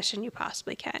best impression you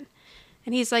possibly can.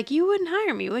 And he's like, you wouldn't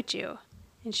hire me, would you?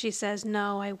 And she says,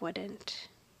 no, I wouldn't.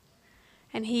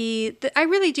 And I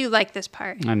really do like this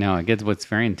part. I know. It gets what's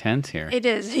very intense here. It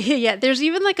is. Yeah. There's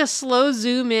even like a slow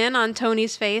zoom in on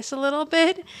Tony's face a little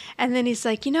bit. And then he's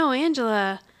like,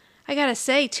 Angela, I got to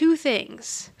say 2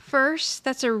 things. First,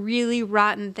 that's a really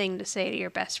rotten thing to say to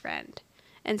your best friend.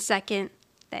 And second,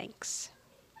 thanks.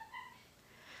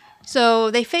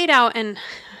 So they fade out and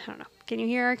I don't know. Can you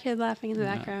hear our kid laughing in the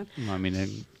background? I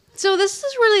mean, So this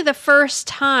is really the first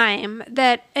time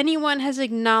that anyone has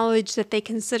acknowledged that they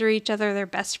consider each other their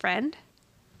best friend,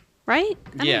 right?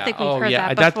 I don't think we've heard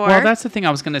that before. That's the thing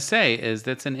I was going to say is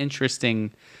that's an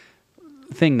interesting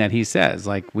thing that he says.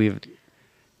 Like do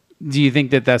you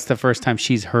think that that's the first time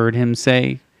she's heard him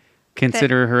say,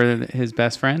 consider her his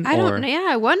best friend? I don't know. Yeah,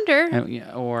 I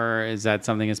wonder. Or is that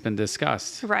something that's been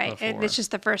discussed? Right. Before? And it's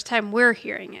just the first time we're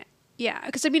hearing it. Yeah.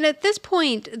 Because, I mean, at this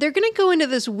point, they're going to go into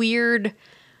this weird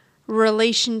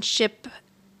relationship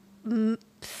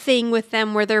thing with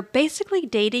them where they're basically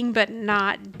dating but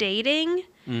not dating.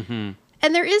 Mm-hmm.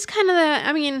 And there is kind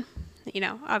of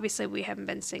obviously we haven't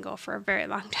been single for a very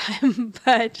long time,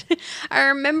 but I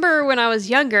remember when I was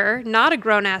younger, not a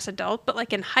grown-ass adult, but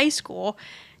like in high school,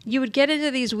 you would get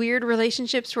into these weird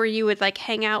relationships where you would like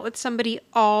hang out with somebody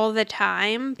all the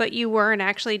time, but you weren't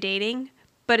actually dating.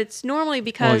 But it's normally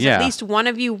because at least one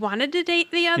of you wanted to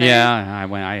date the other. Yeah,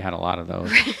 I had a lot of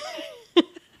those.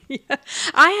 Yeah.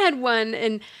 I had one,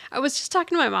 and I was just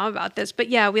talking to my mom about this, but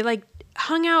yeah, we like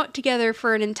hung out together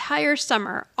for an entire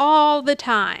summer all the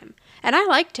time. And I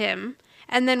liked him.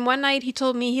 And then one night he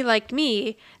told me he liked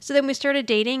me. So then we started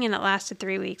dating, and it lasted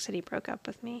 3 weeks, and he broke up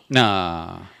with me.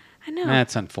 No. I know.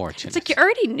 That's unfortunate. It's like you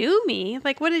already knew me.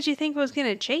 Like, what did you think was going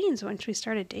to change once we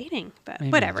started dating? But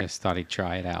Maybe whatever. I just thought he'd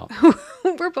try it out.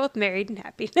 We're both married and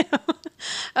happy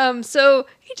now. So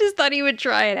he just thought he would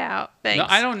try it out. Thanks. No,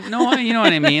 I don't know. You know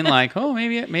what I mean? Like, oh,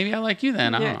 maybe I like you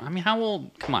then. I don't know. I mean, how old?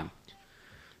 Come on.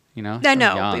 I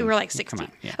know. Young. We were like 16. Come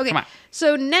on. Yeah, okay. come on.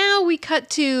 So now we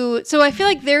cut to. So I feel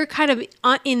like they're kind of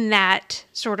in that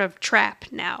sort of trap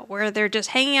now, where they're just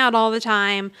hanging out all the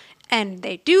time, And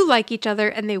they do like each other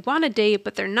and they want to date,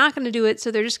 but they're not going to do it. So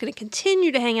they're just going to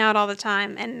continue to hang out all the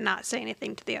time and not say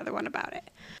anything to the other one about it.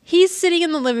 He's sitting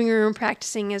in the living room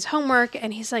practicing his homework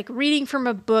and he's like reading from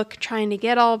a book, trying to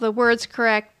get all the words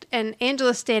correct. And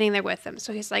Angela's standing there with him.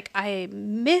 So he's like, I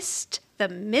missed the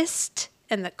mist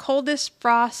and the coldest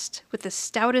frost with the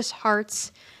stoutest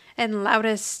hearts and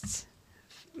loudest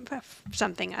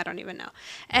something, I don't even know.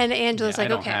 And Angela's like, I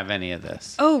don't okay. have any of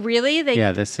this. Oh, really?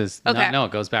 This is Okay. no,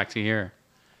 it goes back to here.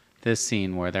 This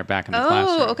scene where they're back in the Oh,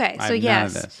 classroom. okay. I So have none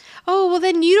of yes. this. Oh, well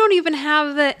then you don't even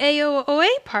have the AOA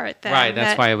part then. Right,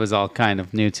 that's why it was all kind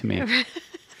of new to me.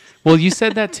 Well, you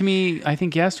said that to me, I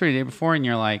think yesterday, the day before, and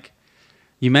you're like,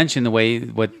 you mentioned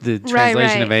what the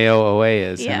translation of right.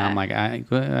 AOA is, and Yeah. I'm like,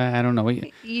 I don't know.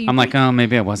 You- I'm like, oh,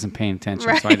 maybe I wasn't paying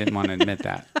attention, so I didn't want to admit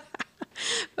that.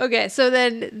 Okay, so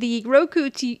then the Roku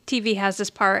TV has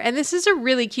this part, and this is a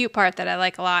really cute part that I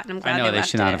like a lot, and I'm glad I know they left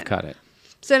should not it have in. cut it.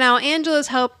 So now Angela's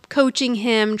coaching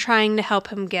him, trying to help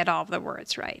him get all the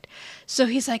words right. So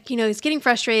he's like, he's getting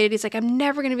frustrated. He's like, I'm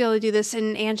never going to be able to do this.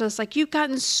 And Angela's like, you've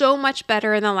gotten so much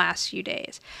better in the last few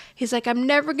days. He's like, I'm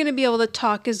never going to be able to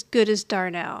talk as good as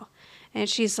Darnell. And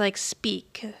she's like,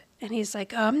 speak. And he's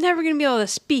like, oh, I'm never going to be able to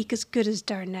speak as good as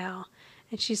Darnell.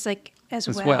 And she's like, as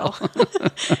well.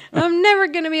 I'm never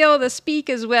going to be able to speak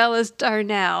as well as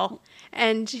Darnell.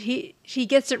 And he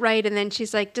gets it right, and then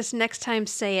she's like, just next time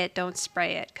say it, don't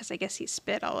spray it, because I guess he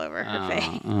spit all over her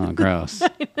face. Oh, gross.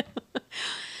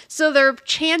 So they're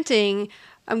chanting,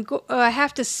 I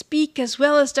have to speak as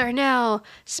well as Darnell,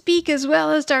 speak as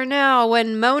well as Darnell,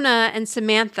 when Mona and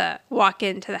Samantha walk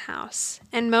into the house.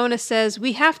 And Mona says,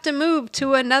 we have to move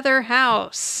to another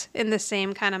house, in the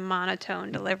same kind of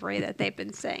monotone delivery that they've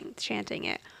been chanting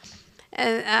it.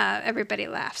 And everybody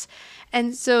laughs.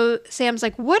 And so Sam's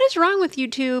like, what is wrong with you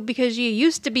two? Because you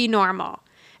used to be normal.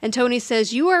 And Tony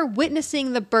says, you are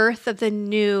witnessing the birth of the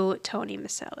new Tony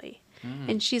Maselli.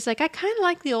 And she's like, I kind of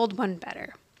like the old one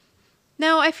better.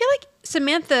 Now, I feel like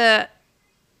Samantha,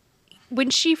 when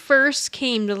she first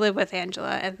came to live with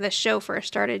Angela and the show first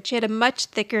started, she had a much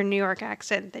thicker New York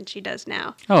accent than she does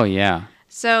now. Oh, yeah.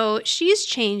 So she's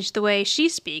changed the way she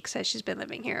speaks as she's been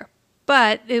living here.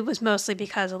 But it was mostly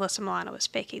because Alyssa Milano was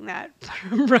faking that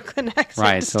Brooklyn accent.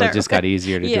 Right, so it just got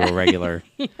easier to do a regular,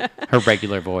 her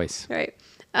regular voice. Right.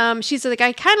 She's like,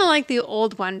 I kind of like the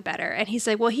old one better. And he's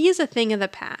like, well, he is a thing of the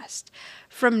past.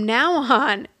 From now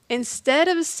on, instead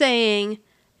of saying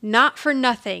not for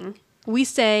nothing, we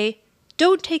say,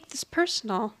 don't take this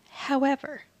personal,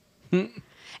 however. And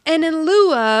in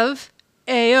lieu of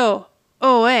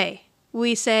AOA,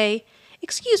 we say,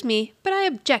 excuse me, but I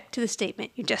object to the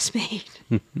statement you just made.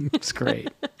 It's great.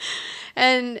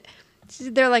 And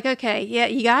they're like, okay, yeah,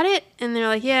 you got it? And they're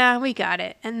like, yeah, we got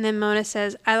it. And then Mona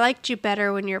says, I liked you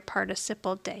better when your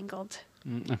participle dangled.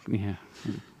 Yeah.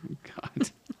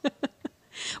 God.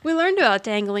 We learned about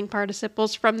dangling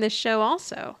participles from this show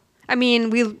also. I mean,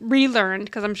 we relearned,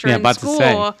 because I'm sure in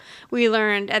school we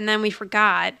learned, and then we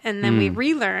forgot, and then we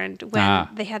relearned when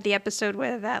they had the episode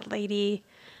where that lady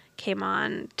came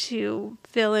on to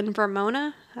fill in for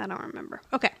Mona. I don't remember.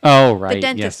 Okay. Oh, right. The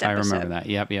dentist yes, I remember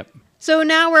episode. that. Yep. So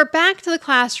now we're back to the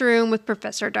classroom with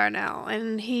Professor Darnell,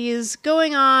 and he's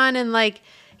going on and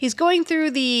he's going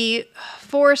through the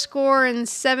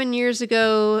 77 years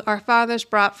ago, our fathers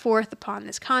brought forth upon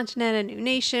this continent a new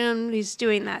nation. He's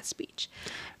doing that speech.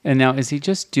 And now, is he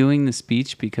just doing the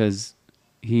speech because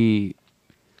he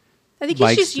I think he's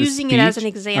likes just the using it as an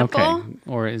speech? example. Okay.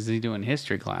 Or is he doing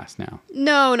history class now?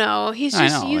 No, he's I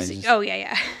just know, using. Oh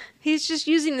yeah. He's just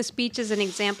using the speech as an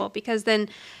example because then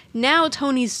now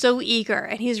Tony's so eager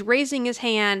and he's raising his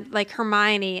hand like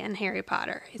Hermione and Harry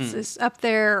Potter. He's just up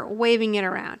there waving it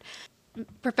around.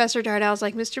 Professor Darnell's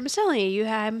like, Mr. Maselli, you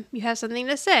have something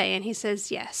to say, and he says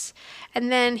yes.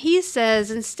 And then he says,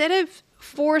 instead of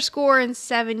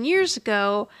 77 years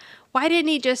ago, why didn't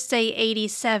he just say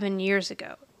 87 years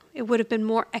ago? It would have been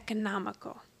more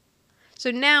economical.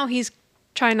 So now he's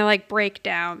trying to break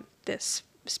down this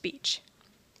speech.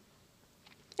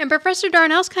 And Professor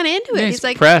Darnell's kind of into it. Yeah, he's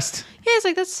like, impressed. yeah, he's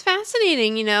like, that's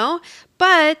fascinating,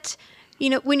 But,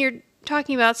 when you're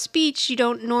talking about speech, you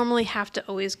don't normally have to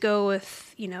always go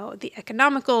with, the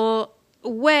economical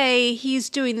way. He's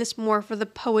doing this more for the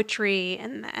poetry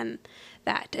and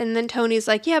that. And then Tony's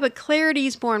like, yeah, but clarity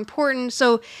is more important.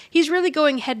 So he's really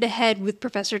going head to head with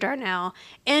Professor Darnell,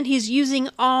 and he's using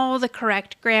all the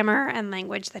correct grammar and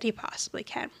language that he possibly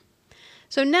can.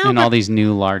 So now, And all these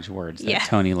new large words that Yeah.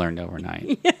 Tony learned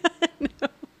overnight.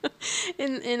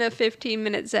 in a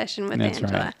 15-minute session with That's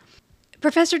Angela. right.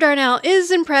 Professor Darnell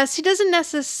is impressed. He doesn't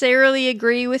necessarily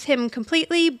agree with him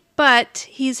completely, but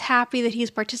he's happy that he's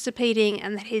participating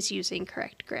and that he's using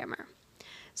correct grammar.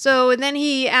 So then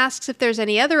he asks if there's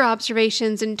any other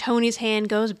observations, and Tony's hand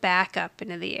goes back up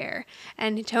into the air.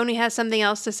 And Tony has something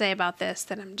else to say about this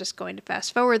that I'm just going to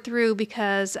fast forward through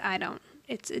because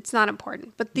it's not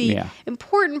important. But the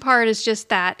important part is just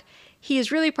that he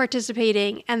is really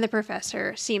participating and the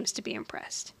professor seems to be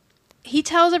impressed. He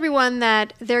tells everyone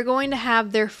that they're going to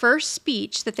have their first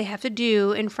speech that they have to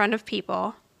do in front of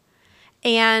people,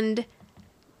 and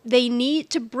they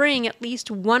need to bring at least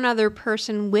one other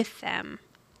person with them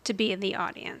to be in the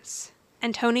audience.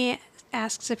 And Tony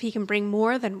asks if he can bring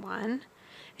more than one,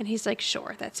 and he's like,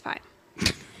 sure, that's fine.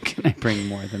 Can I bring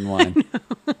more than one?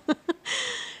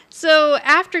 So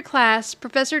after class,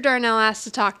 Professor Darnell asks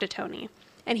to talk to Tony,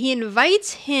 and he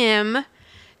invites him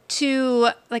to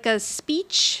like a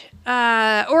speech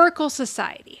oracle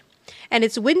society, and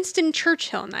it's Winston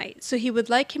Churchill night, so he would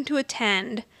like him to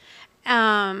attend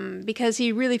because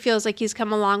he really feels like he's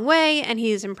come a long way and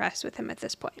he's impressed with him at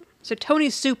this point. So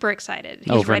Tony's super excited.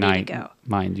 He's Overnight, ready to go.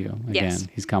 Mind you. Again, Yes.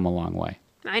 he's come a long way.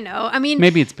 I know. I mean,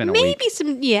 Maybe it's been a week.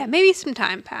 Maybe some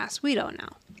time passed. We don't know.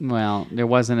 Well, there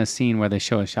wasn't a scene where they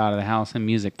show a shot of the house and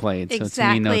music played, so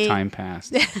to me, no Exactly. time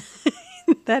passed.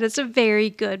 That is a very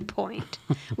good point.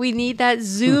 We need that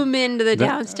zoom into the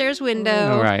downstairs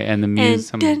window. Right, and the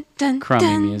music, some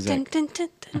crummy music.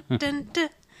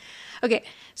 Okay,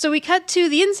 so we cut to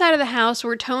the inside of the house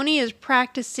where Tony is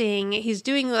practicing. He's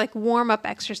doing like warm-up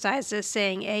exercises,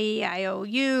 saying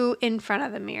A-E-I-O-U in front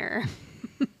of the mirror.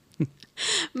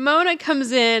 Mona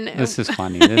comes in. This is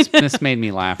funny. This made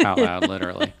me laugh out loud,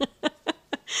 literally.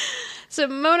 So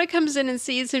Mona comes in and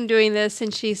sees him doing this,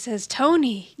 and she says,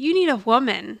 Tony, you need a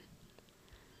woman.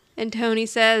 And Tony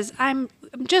says, I'm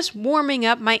just warming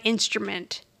up my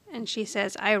instrument. And she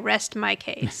says, I rest my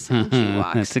case. And she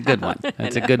walks That's a good out. one.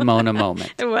 That's a good Mona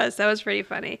moment. It was. That was pretty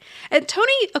funny. And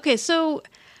Tony, okay, so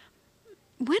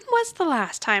when was the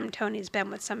last time Tony's been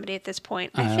with somebody at this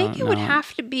point? I think it would know.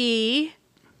 have to be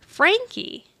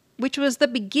Frankie, which was the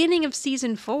beginning of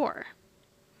season 4.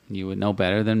 You would know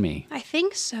better than me. I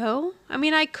think so. I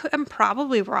mean, I'm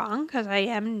probably wrong because I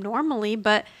am normally,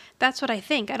 but that's what I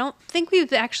think. I don't think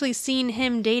we've actually seen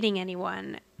him dating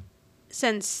anyone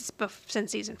since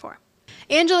season 4.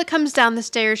 Angela comes down the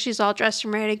stairs. She's all dressed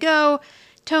and ready to go.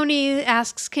 Tony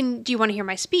asks, do you want to hear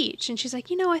my speech? And she's like,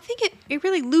 I think it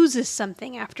really loses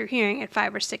something after hearing it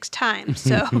 5 or 6 times.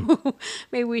 So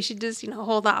maybe we should just,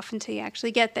 hold off until you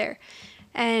actually get there.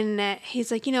 And he's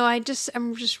like, I'm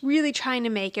just really trying to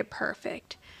make it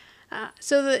perfect.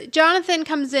 So Jonathan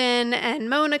comes in and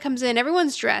Mona comes in.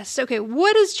 Everyone's dressed. Okay,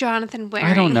 what is Jonathan wearing?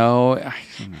 I don't know.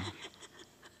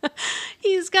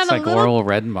 He's got It's a like little... Orville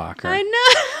Redenbacher. I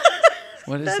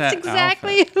know. What is That's that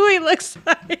exactly outfit? who he looks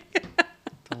like.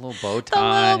 The little bow The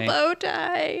tie. little bow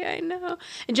tie. I know.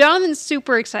 And Jonathan's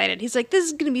super excited. He's like, this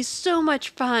is going to be so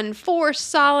much fun. 4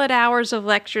 solid hours of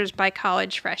lectures by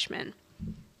college freshmen.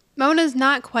 Mona's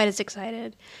not quite as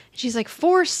excited. She's like,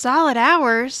 4 solid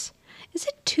hours? Is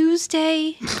it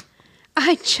Tuesday?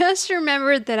 I just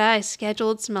remembered that I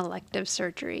scheduled some elective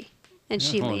surgery. And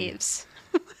she leaves.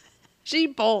 She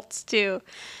bolts, too.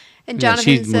 And Jonathan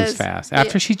she says... moves fast.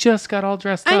 After she just got all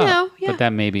dressed up. I know, yeah. But that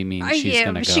maybe means she's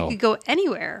going to go. She could go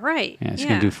anywhere, right. Yeah, she's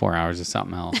going to do 4 hours of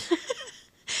something else.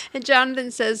 And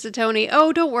Jonathan says to Tony,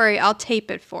 oh, don't worry, I'll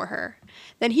tape it for her.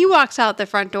 Then he walks out the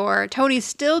front door. Tony's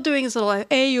still doing his little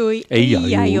A-I-O-U.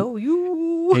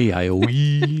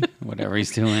 A-I-O-E. Whatever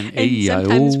he's doing. And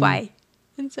sometimes why.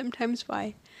 And sometimes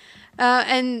why.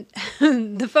 And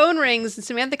the phone rings and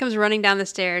Samantha comes running down the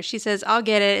stairs. She says, I'll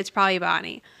get it. It's probably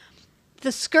Bonnie.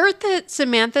 The skirt that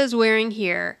Samantha is wearing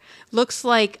here looks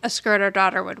like a skirt our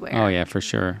daughter would wear. Oh, yeah, for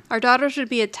sure. Our daughter should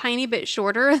be a tiny bit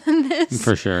shorter than this.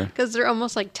 For sure. Because they're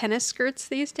almost like tennis skirts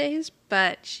these days,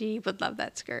 but she would love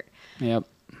that skirt. Yep.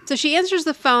 So she answers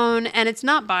the phone, and it's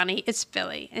not Bonnie, it's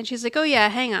Philly. And she's like, oh, yeah,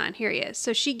 hang on, here he is.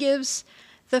 So she gives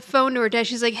the phone to her dad.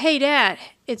 She's like, hey, Dad,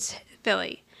 it's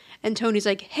Philly. And Tony's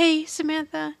like, hey,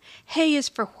 Samantha, hey is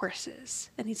for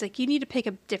horses. And he's like, you need to pick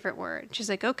a different word. She's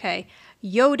like, okay,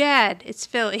 yo, Dad, it's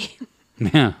Philly.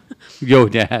 Yeah. Yo,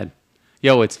 Dad.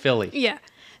 Yo, it's Philly. Yeah.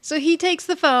 So he takes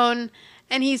the phone,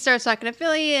 and he starts talking to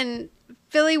Philly, and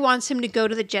Philly wants him to go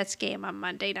to the Jets game on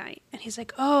Monday night. And he's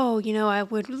like, oh, I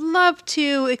would love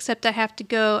to, except I have to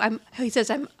go. He says,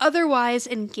 I'm otherwise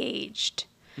engaged.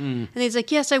 And he's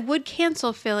like, yes, I would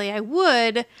cancel, Philly. I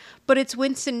would, but it's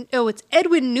it's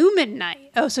Edwin Newman night.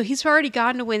 Oh, so he's already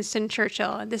gone to Winston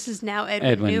Churchill, and this is now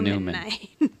Edwin Newman night.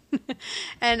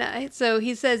 And so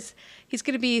he says he's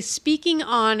going to be speaking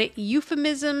on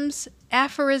euphemisms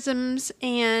aphorisms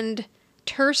and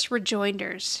terse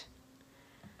rejoinders.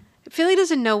 Philly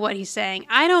doesn't know what he's saying.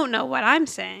 I don't know what I'm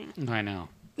saying. I know.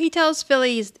 He tells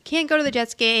Philly he can't go to the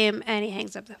Jets game, and he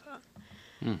hangs up the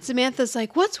phone. Samantha's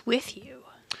like, what's with you?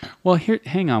 Well,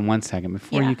 hang on one second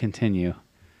before Yeah. you continue.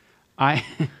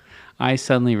 I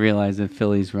suddenly realized that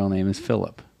Philly's real name is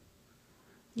Philip.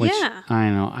 Which, Yeah. I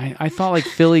know. I thought like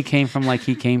Philly came from like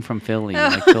he came from Philly,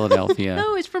 like Philadelphia.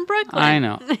 No, he's from Brooklyn. I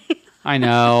know. I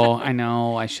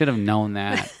know. I should have known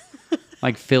that.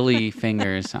 Like Philly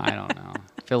fingers. I don't know.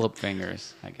 Philip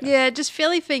fingers, I guess. Yeah, just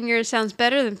Philly fingers sounds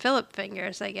better than Philip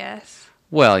fingers, I guess.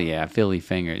 Well, yeah, Philly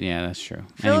fingers. Yeah, that's true.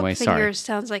 Philip Anyway, fingers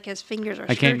sorry. sounds like his fingers are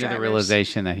I came to the screwdrivers.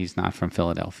 realization that he's not from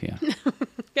Philadelphia,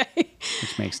 Okay.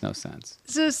 which makes no sense.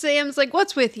 So Sam's like,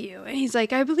 what's with you? And he's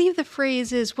like, I believe the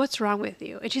phrase is, what's wrong with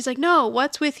you? And she's like, no,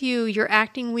 what's with you? You're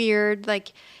acting weird.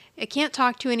 Like, I can't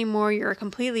talk to you anymore. You're a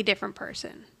completely different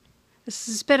person. This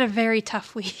has been a very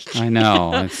tough week. I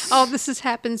know. It's All this has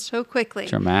happened so quickly.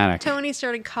 dramatic. Tony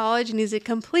started college and he's a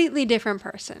completely different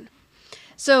person.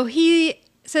 So he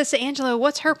says to Angela,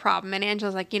 what's her problem? And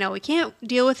Angela's like, we can't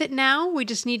deal with it now. We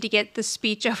just need to get the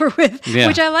speech over with, Yeah.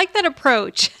 which I like that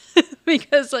approach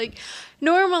because like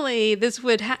normally this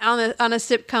would on a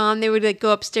sitcom, they would like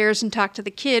go upstairs and talk to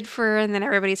the kid and then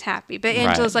everybody's happy. But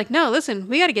Angela's Right. like, no, listen,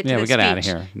 we got to get to Yeah, the we speech. got outta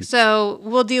here. So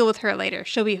we'll deal with her later.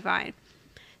 She'll be fine.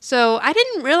 So I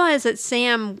didn't realize that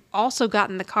Sam also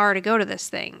got in the car to go to this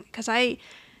thing because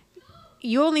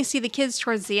you only see the kids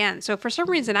towards the end. So for some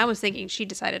reason, I was thinking she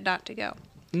decided not to go.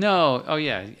 No. Oh,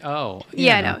 yeah. Oh.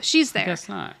 Yeah, no, she's there. I guess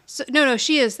not. So, no,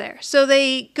 she is there. So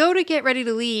they go to get ready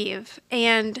to leave,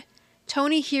 and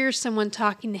Tony hears someone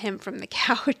talking to him from the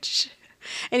couch.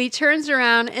 And he turns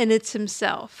around, and it's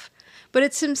himself. But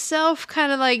it's himself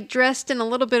kind of like dressed in a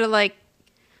little bit of like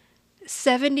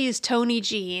 70s Tony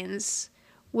jeans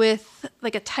with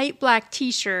like a tight black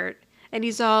t-shirt. And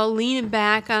he's all leaning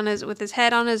back with his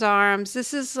head on his arms.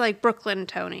 This is like Brooklyn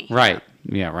Tony. Right.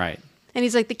 Yeah, right. And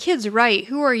he's like, the kid's right.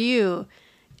 Who are you?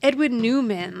 Edwin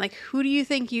Newman. Like, who do you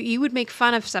think you would make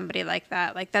fun of somebody like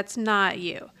that? Like, that's not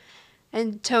you.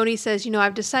 And Tony says,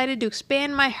 I've decided to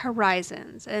expand my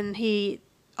horizons. And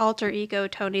alter ego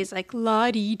Tony's like,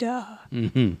 la-dee-da.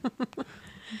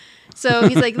 So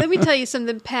he's like, let me tell you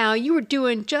something, pal. You were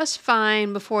doing just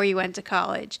fine before you went to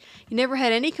college. You never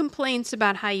had any complaints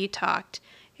about how you talked.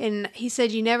 And he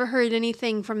said you never heard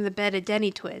anything from the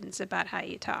Benedetti twins about how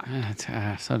you talked.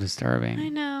 It's so disturbing. I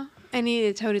know.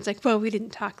 And Tony's like, well, we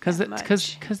didn't talk that much.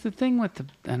 Because the thing with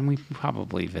and we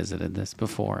probably visited this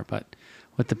before, but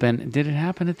with did it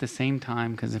happen at the same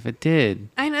time? Because if it did,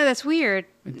 I know, that's weird.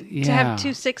 yeah, To have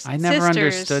two I never sisters,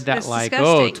 understood that. that's Like,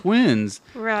 disgusting. twins.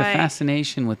 Right. The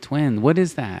fascination with twins. What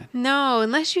is that? No,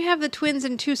 unless you have the twins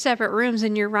in two separate rooms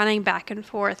and you're running back and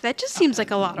forth. That just seems like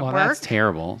a lot of Well, work. that's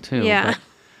terrible too. Yeah.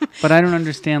 But I don't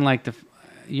understand. Like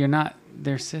you're not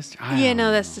their sister. Yeah,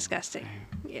 no, that's disgusting.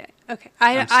 Yeah. Okay.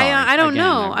 I'm sorry. I don't Again,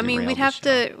 know. I've I mean,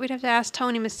 derailed we'd have to ask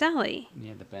Tony Maselli.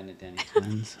 Yeah, the Benedetti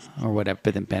twins or whatever.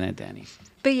 The Benedetti.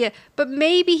 But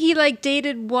maybe he like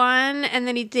dated one and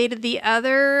then he dated the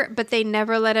other, but they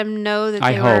never let him know that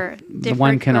I they hope. were different The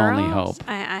one can only girls. hope.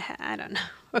 I don't know.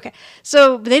 Okay.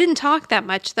 So they didn't talk that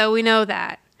much though. We know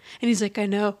that. And he's like, I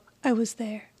know. I was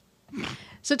there.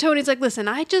 So Tony's like, listen,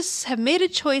 I just have made a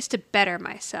choice to better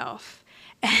myself.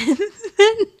 And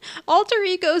then alter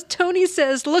egos, Tony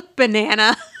says, look,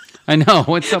 banana. I know.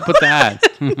 What's up with that?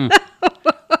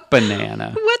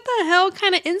 Banana. What the hell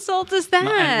kind of insult is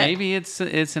that? Maybe it's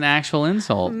an actual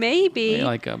insult. Maybe.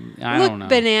 Like I Look, don't know.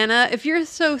 banana, if you're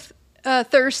so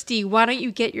thirsty, why don't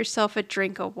you get yourself a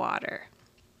drink of water?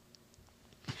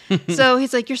 So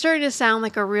he's like, you're starting to sound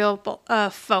like a real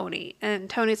phony. And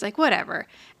Tony's like, whatever.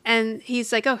 And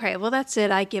he's like, okay, well, that's it.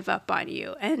 I give up on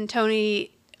you. And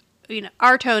Tony,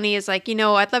 our Tony is like,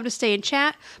 I'd love to stay and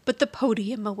chat, but the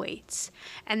podium awaits.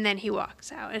 And then he walks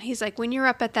out. And he's like, when you're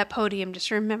up at that podium,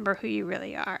 just remember who you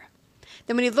really are.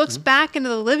 Then when he looks back into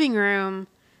the living room,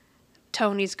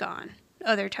 Tony's gone.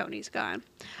 Other Tony's gone.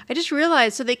 I just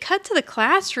realized, so they cut to the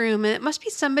classroom, and it must be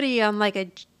somebody on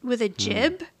with a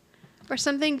jib or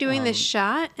something doing this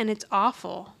shot, and it's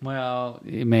awful. Well,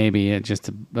 maybe it's just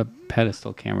a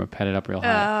pedestal camera pet it up real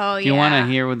high. Oh, Do you want yeah.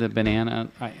 to hear with the banana?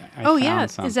 I Oh, found yeah.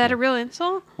 something. Is that a real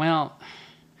insult? Well,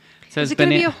 it says Is it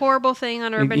going to be a horrible thing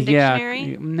on Urban yeah,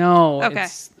 Dictionary? No, Okay.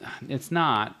 it's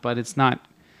not, but it's not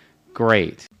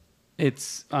great.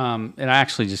 It's and I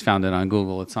actually just found it on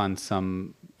Google. It's on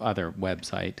some other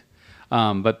website.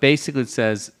 But basically it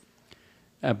says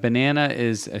a banana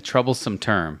is a troublesome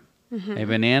term. Mm-hmm. A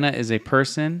banana is a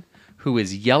person who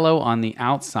is yellow on the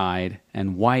outside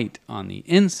and white on the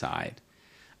inside.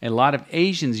 A lot of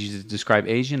Asians use it to describe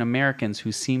Asian Americans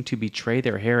who seem to betray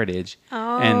their heritage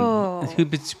Oh. and who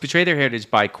betray their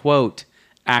heritage by, quote,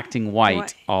 acting white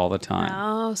White. all the time.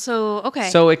 Oh, so okay.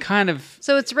 So it kind of...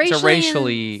 So it's racially,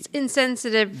 racially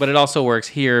insensitive. But it also works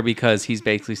here because he's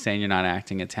basically saying you're not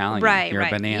acting Italian. Right, You're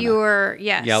right. a banana. You're,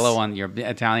 yes. You're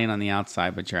Italian on the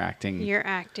outside, but you're acting You're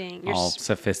acting. You're all s-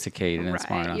 sophisticated and right.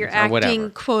 smart on You're the, or whatever.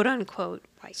 acting quote unquote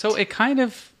white. So it kind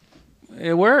of,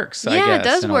 it works, I yeah, guess, it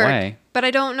does in work. a way. But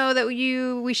I don't know that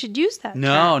we should use that.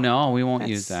 No, term. no, we won't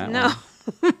use that No,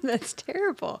 one. that's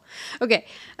terrible. Okay.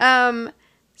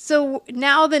 So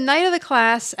now the night of the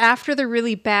class, after the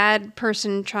really bad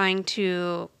person trying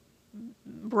to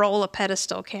roll a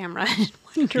pedestal camera in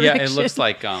one direction. Yeah, it looks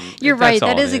like... You're that's right, all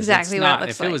that it is exactly It's what it not-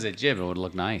 looks If like. it was a jib, it would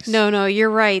look nice. No,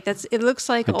 you're right. It looks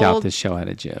like I doubt old. this show had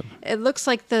a jib. It looks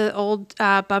like the old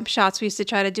bump shots we used to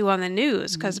try to do on the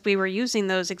news because we were using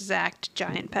those exact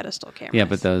giant pedestal cameras. Yeah,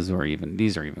 but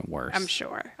these are even worse. I'm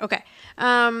sure. Okay.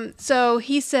 So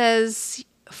he says,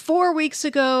 4 weeks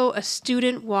ago, a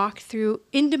student walked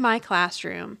into my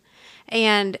classroom,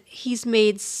 and he's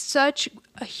made such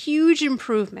a huge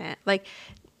improvement. Like,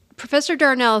 Professor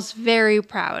Darnell is very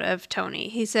proud of Tony.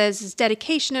 He says his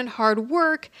dedication and hard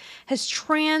work has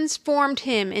transformed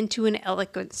him into an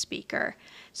eloquent speaker.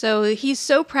 So he's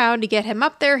so proud to get him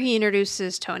up there. He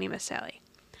introduces Tony Maselli.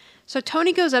 So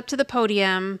Tony goes up to the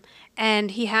podium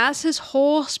and he has his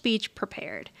whole speech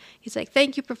prepared. He's like,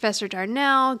 "Thank you, Professor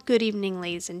Darnell. Good evening,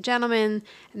 ladies and gentlemen.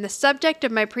 And the subject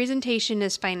of my presentation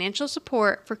is financial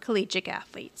support for collegiate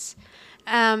athletes."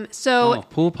 Oh,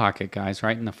 pool pocket guy's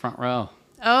right in the front row.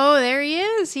 Oh, there he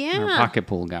is. Or Yeah. pocket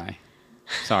pool guy.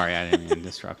 Sorry, I didn't mean to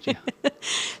disrupt you.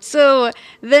 So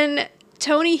then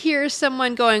Tony hears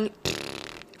someone going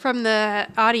from the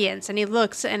audience and he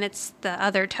looks and it's the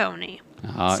other Tony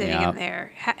sitting yeah. in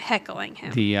there heckling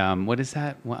him. The what is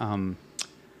that?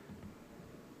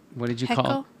 What did you call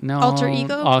Heckle? it? No, Alter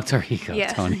ego? Alter ego,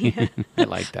 Yeah. Tony. I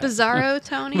like that. Bizarro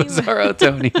Tony? Bizarro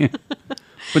Tony.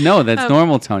 But no, that's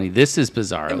normal Tony. This is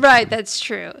Bizarro. Right, Tony. that's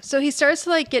true. So he starts to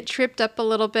like get tripped up a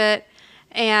little bit,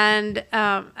 and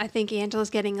I think Angela's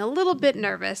getting a little bit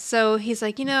nervous. So he's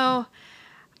like, I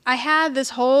had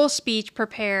this whole speech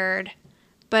prepared,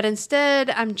 but instead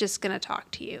I'm just gonna talk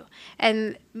to you.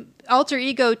 And Alter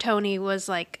Ego Tony was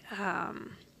like,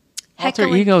 Alter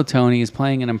heckling. Ego Tony is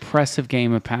playing an impressive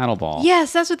game of paddleball.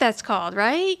 Yes, that's what that's called,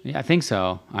 right? Yeah, I think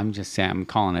so. I'm just saying, I'm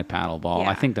calling it paddleball. Yeah.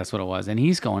 I think that's what it was. And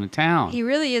he's going to town. He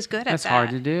really is good at that. That's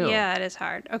hard to do. Yeah, it is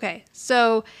hard. Okay,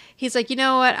 so he's like, you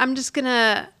know what? I'm just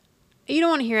gonna. You don't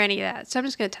want to hear any of that, so I'm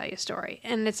just gonna tell you a story.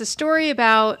 And it's a story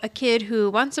about a kid who,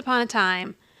 once upon a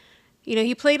time,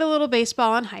 he played a little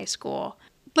baseball in high school.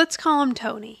 Let's call him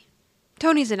Tony.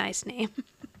 Tony's a nice name.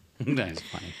 That's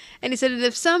funny. And he said that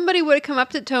if somebody would have come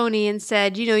up to Tony and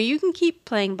said, you can keep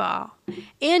playing ball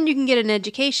and you can get an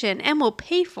education and we'll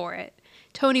pay for it,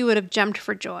 Tony would have jumped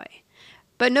for joy.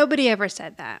 But nobody ever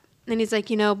said that. And he's like,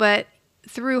 but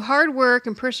through hard work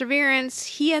and perseverance,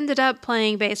 he ended up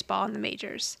playing baseball in the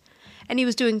majors. And he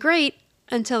was doing great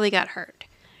until he got hurt.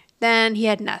 Then he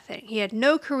had nothing. He had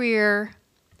no career.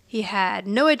 He had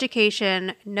no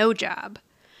education, no job.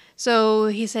 So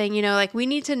he's saying, we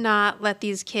need to not let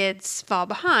these kids fall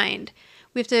behind.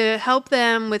 We have to help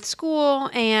them with school,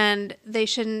 and they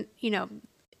shouldn't,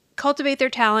 cultivate their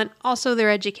talent, also their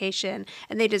education,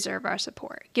 and they deserve our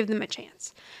support. Give them a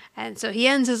chance. And so he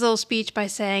ends his little speech by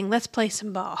saying, "Let's play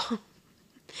some ball."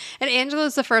 And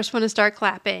Angela's the first one to start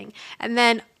clapping. And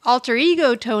then Alter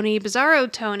Ego Tony,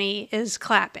 Bizarro Tony, is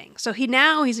clapping. So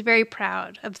he's very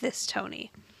proud of this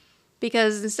Tony.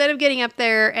 Because instead of getting up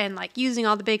there and like using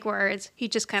all the big words, he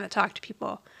just kind of talked to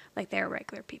people like they're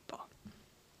regular people.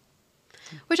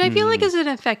 Which I feel like is an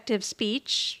effective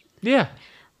speech. Yeah.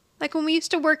 Like when we used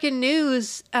to work in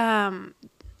news, I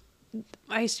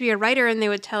used to be a writer and they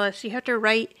would tell us you have to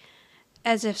write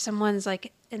as if someone's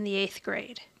like in the 8th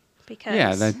grade. Because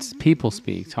Yeah, that's people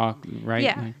speak. Talk, right?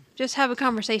 yeah, Like, just have a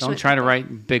conversation don't with try to people.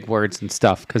 write big words and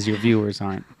stuff because your viewers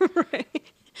aren't. Right.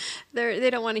 They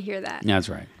don't want to hear that. That's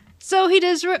right. So he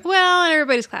does well, and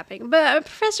everybody's clapping. But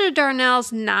Professor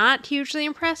Darnell's not hugely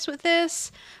impressed with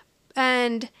this.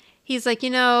 And he's like,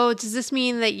 does this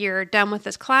mean that you're done with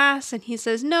this class? And he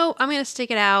says, no, I'm going to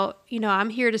stick it out. I'm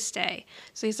here to stay.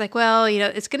 So he's like, well,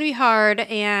 it's going to be hard.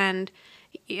 And,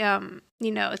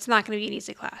 it's not going to be an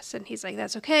easy class. And he's like,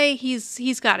 that's okay.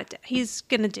 He's got it. He's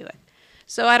going to do it.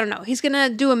 So I don't know. He's gonna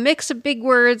do a mix of big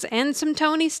words and some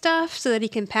Tony stuff so that he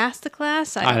can pass the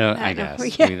class. I don't guess. know.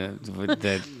 Yeah.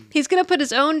 The- He's gonna put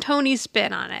his own Tony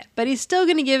spin on it, but he's still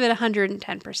gonna give it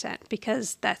 110%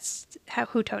 because that's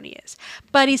who Tony is.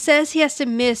 But he says he has to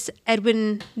miss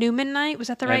Edwin Newman night. Was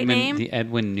that the right name? The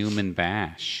Edwin Newman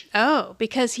Bash. Oh,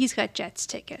 because he's got Jets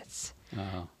tickets.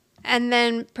 Oh. And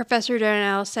then Professor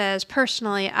Darnell says,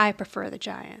 personally, I prefer the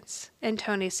Giants. And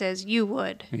Tony says, you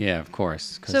would. Yeah, of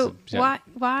course. 'Cause So the-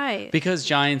 why? Because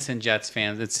Giants and Jets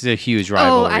fans, it's a huge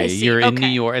rivalry. I see. You're in Okay.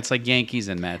 New York. It's like Yankees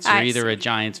and Mets. You're I either a see.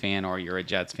 Giants fan or you're a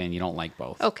Jets fan. You don't like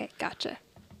both. Okay, gotcha.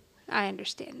 I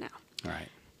understand now. All right.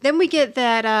 Then we get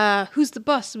that, who's the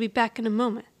boss? Will be back in a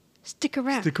moment. Stick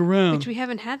around. Stick around. Which we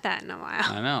haven't had that in a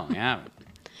while. I know. Yeah.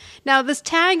 Now, this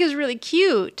tag is really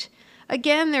cute.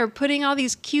 Again, they're putting all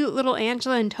these cute little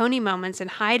Angela and Tony moments and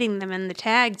hiding them in the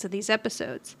tags of these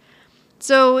episodes.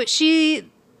 So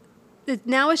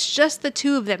now it's just the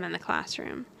two of them in the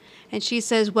classroom. And she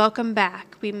says, welcome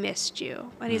back. We missed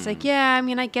you. And he's like, yeah, I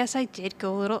mean, I guess I did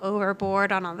go a little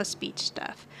overboard on all the speech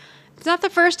stuff. It's not the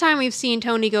first time we've seen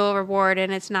Tony go overboard,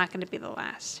 and it's not going to be the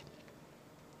last.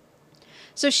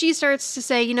 So she starts to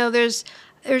say, you know,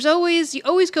 you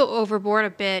always go overboard a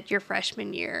bit your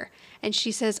freshman year. And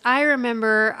she says, I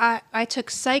remember I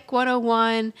took Psych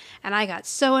 101 and I got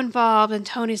so involved. And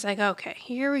Tony's like, okay,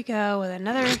 here we go with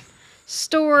another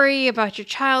story about your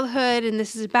childhood. And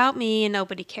this is about me and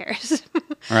nobody cares.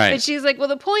 Right. But she's like, well,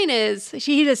 the point is,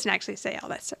 he doesn't actually say all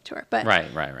that stuff to her. But Right.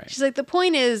 she's like, the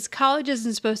point is, college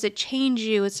isn't supposed to change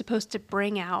you. It's supposed to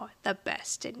bring out the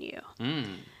best in you.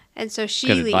 And so she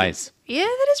Good leaves. advice. Yeah,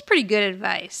 that is pretty good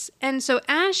advice. And so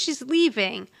as she's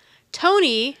leaving,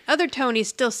 other Tony's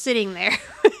still sitting there.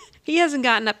 He hasn't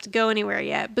gotten up to go anywhere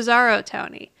yet. Bizarro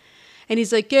Tony. And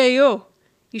he's like, hey, yo,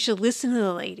 you should listen to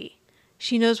the lady.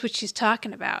 She knows what she's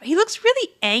talking about. He looks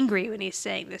really angry when he's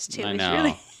saying this, too. I He's know.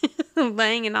 really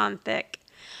laying it on thick.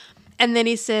 And then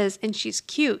he says, and she's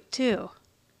cute, too.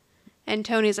 And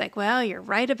Tony's like, well, you're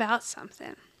right about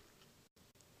something.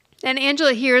 And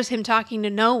Angela hears him talking to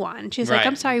no one. She's like,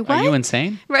 I'm sorry, what? Are you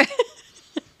insane? Right.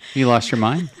 You lost your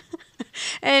mind?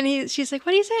 And she's like,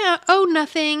 what are you saying? Oh,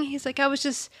 nothing. He's like, I was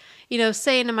just,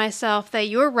 saying to myself that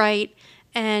you're right.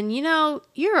 And,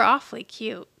 you're awfully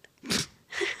cute.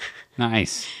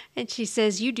 Nice. And she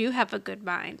says, you do have a good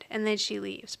mind. And then she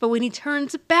leaves. But when he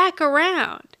turns back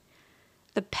around,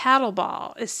 the paddle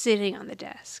ball is sitting on the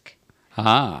desk.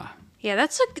 Ah. Yeah,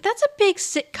 that's a big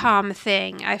sitcom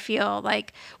thing, I feel.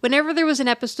 Like, whenever there was an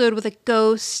episode with a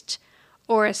ghost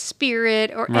or a spirit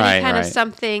or any kind of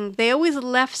something, they always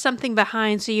left something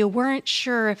behind so you weren't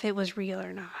sure if it was real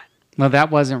or not. Well, that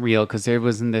wasn't real because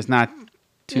there's not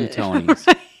two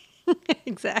Tonys.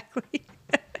 Exactly.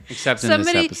 Except in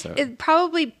this episode.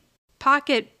 Probably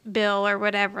Pocket Bill or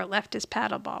whatever left his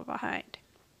paddle ball behind.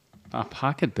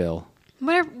 Pocket Bill.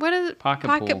 What is it?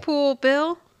 Pocket Pool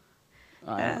Bill?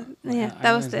 Yeah,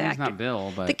 that was the He's actor. not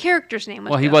Bill, but The character's name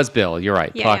was well, he Bill. was Bill. You're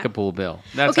right. Yeah, Pocket yeah. Pool Bill.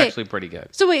 That's Okay. actually pretty good.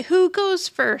 So wait, who goes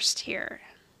first here?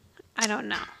 I don't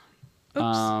know.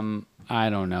 Oops. I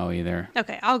don't know either.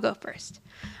 Okay, I'll go first.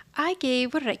 What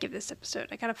did I give this episode?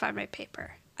 I gotta find my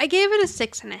paper. I gave it a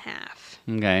 6.5.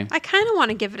 Okay. I kind of want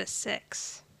to give it a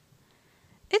 6.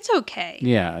 It's okay.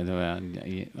 Yeah,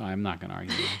 I'm not going to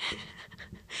argue.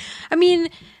 I mean,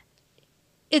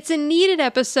 it's a needed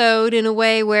episode in a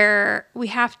way where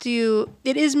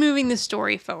it is moving the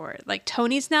story forward. Like,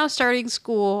 Tony's now starting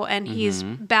school and he's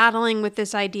battling with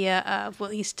this idea of, will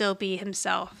he still be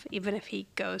himself even if he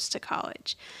goes to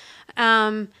college?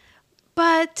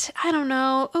 But I don't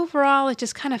know. Overall, it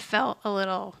just kind of felt a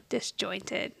little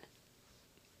disjointed.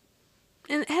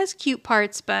 And it has cute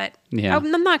parts, but Yeah.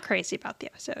 I'm not crazy about the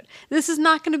episode. This is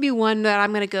not going to be one that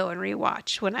I'm going to go and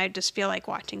rewatch when I just feel like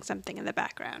watching something in the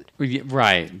background.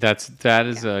 Right. That's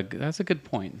a good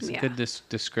point. It's Yeah. a good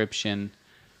description.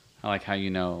 I like how how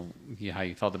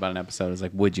you felt about an episode. It's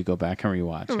like, would you go back and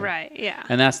rewatch it? Right, yeah.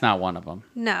 And that's not one of them.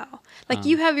 No. Like,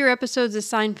 you have your episodes of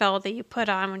Seinfeld that you put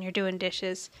on when you're doing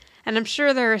dishes. And I'm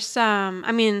sure there are some,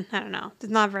 I mean, I don't know. There's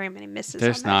not very many misses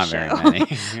There's on not that very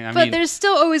show. many. But there's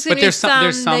still always going to be there's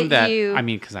some that you... I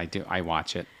mean, because I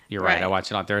watch it. You're right. I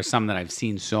watch it a lot. There are some that I've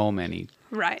seen so many.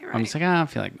 Right. I'm just like, I don't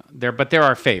feel like but there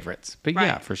are favorites. But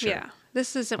yeah, Right, for sure. Yeah.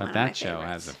 This isn't But one of my that show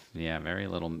favorites. has very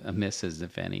little misses,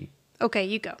 if any. Okay,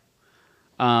 you go.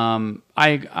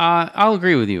 I'll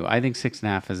agree with you. I think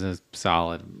 6.5 is a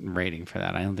solid rating for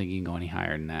that. I don't think you can go any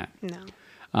higher than that. No.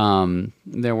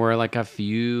 There were like a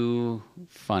few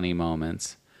funny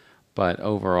moments, but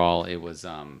overall it was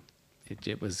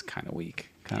kind of weak,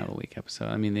 kind of a weak episode.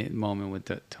 I mean, the moment with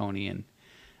Tony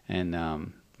and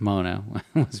Mona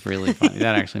was really funny.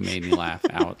 That actually made me laugh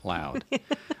out loud.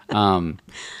 But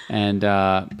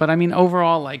I mean,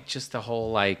 overall, like just the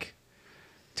whole like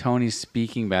Tony's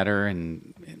speaking better,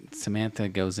 and Samantha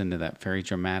goes into that very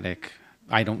dramatic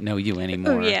 "I don't know you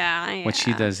anymore," which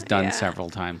she does done several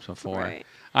times before. Right.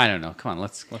 I don't know. Come on,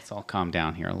 let's all calm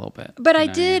down here a little bit. But I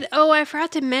did. Oh, I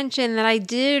forgot to mention that I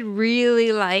did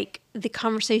really like the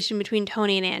conversation between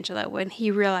Tony and Angela when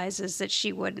he realizes that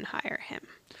she wouldn't hire him.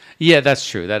 Yeah, that's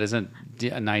true. That is a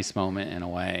nice moment in a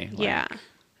way. Like, Yeah.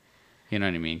 You know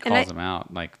what I mean? Calls him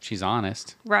out. Like, she's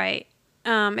honest. Right.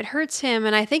 It hurts him,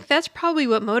 and I think that's probably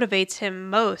what motivates him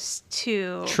most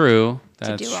to. True. do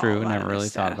That's all true. that Never other really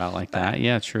thought stuff, about it like that.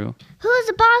 Yeah, true. Who's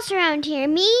the boss around here?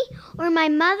 Me? Or my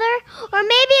mother? Or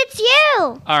maybe it's you?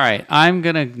 All right. I'm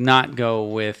going to not go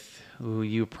with who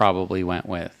you probably went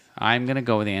with. I'm going to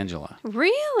go with Angela.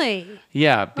 Really?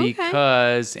 Yeah,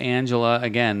 because Angela,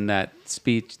 again, that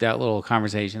speech, that little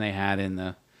conversation they had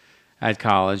at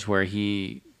college where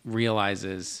he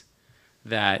realizes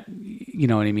that, you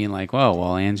know what I mean? Like, whoa,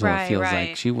 well, Angela feels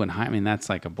like she wouldn't hire. I mean, that's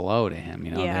like a blow to him,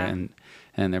 you know? Yeah.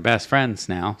 And they're best friends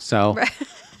now. So,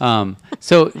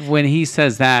 so when he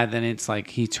says that, then it's like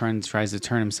he tries to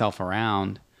turn himself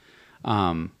around.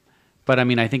 But I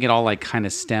mean, I think it all like kind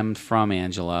of stemmed from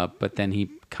Angela, but then he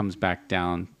comes back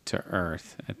down to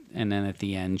earth, and then at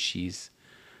the end, she's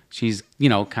you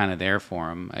know kind of there for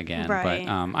him again. Right.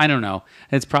 But I don't know.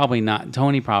 It's probably not.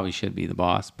 Tony probably should be the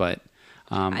boss, but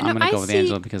I'm going to go with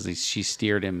Angela because she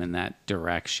steered him in that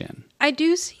direction. I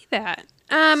do see that.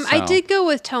 I did go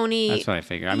with Tony. That's what I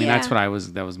figured. I mean, that's what I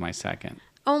was. That was my second.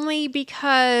 Only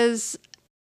because,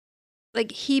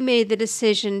 like, he made the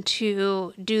decision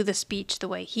to do the speech the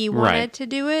way he wanted to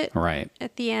do it. Right.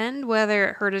 At the end, whether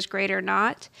it hurt his grade or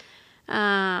not.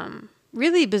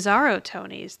 Really, Bizarro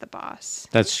Tony is the boss.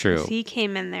 That's true. He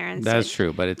came in there and That's said,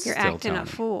 true, but it's "You're still acting Tony. a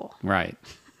fool." Right.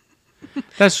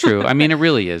 That's true. I mean, it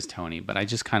really is Tony, but I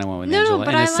just kind of went with Angela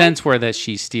but in I a sense where that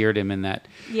she steered him in that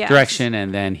Yes. direction,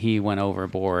 and then he went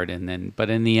overboard, but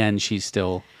in the end, she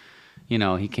still, you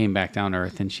know, he came back down to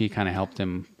earth, and she kind of helped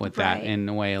him with that in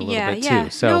a way a little bit too.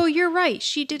 So no, you're right.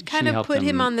 She did kind of helped put him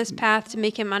him- on this path to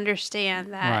make him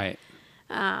understand that.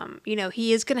 right, You know,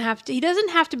 he is going to have to, he doesn't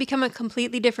have to become a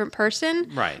completely different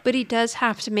person. Right. But he does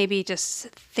have to maybe just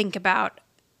think about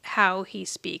how he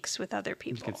speaks with other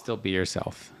people. you can still be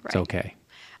yourself. It's Right. okay.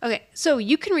 Okay, so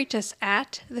you can reach us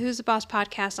at the Who's the Boss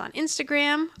podcast on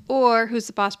Instagram or Who's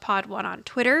the Boss Pod 1 on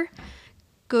Twitter.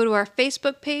 Go to our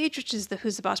Facebook page, which is the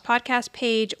Who's the Boss podcast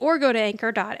page, or go to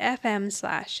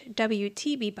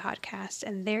anchor.fm/WTB podcast,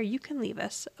 and there you can leave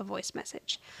us a voice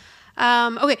message.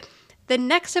 Okay, the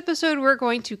next episode we're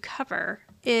going to cover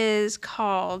is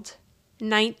called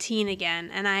 19 again,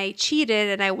 and I cheated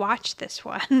and I watched this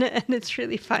one, and it's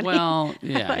really funny. Well,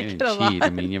 yeah, like you it didn't a cheat. lot. I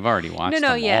mean, you've already watched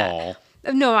them all.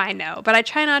 No, I know, but I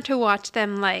try not to watch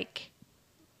them like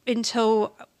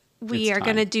until we It's are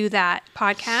going to time. do that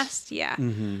podcast. Yeah.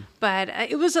 Mm-hmm. But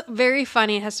it was very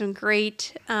funny. It has some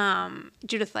great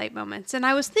Judith Light moments. And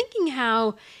I was thinking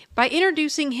how by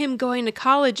introducing him going to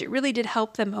college, it really did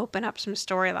help them open up some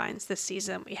storylines this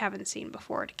season we haven't seen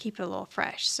before to keep it a little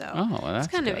fresh. So well, that's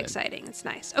it's kind of good. exciting. It's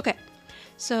nice. Okay.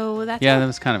 So that's Yeah, all. that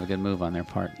was kind of a good move on their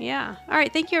part. Yeah. All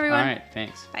right. Thank you, All everyone. right,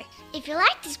 thanks. Bye. If you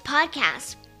like this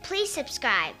podcast, please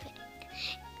subscribe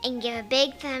and give a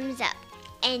big thumbs up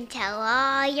and tell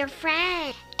all your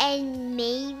friends. And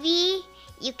maybe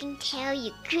you can tell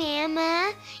your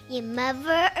grandma, your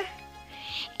mother,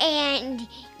 and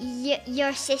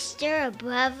your sister or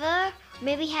brother.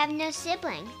 Maybe you have no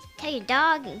siblings. Tell your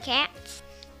dog and cats.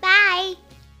 Bye.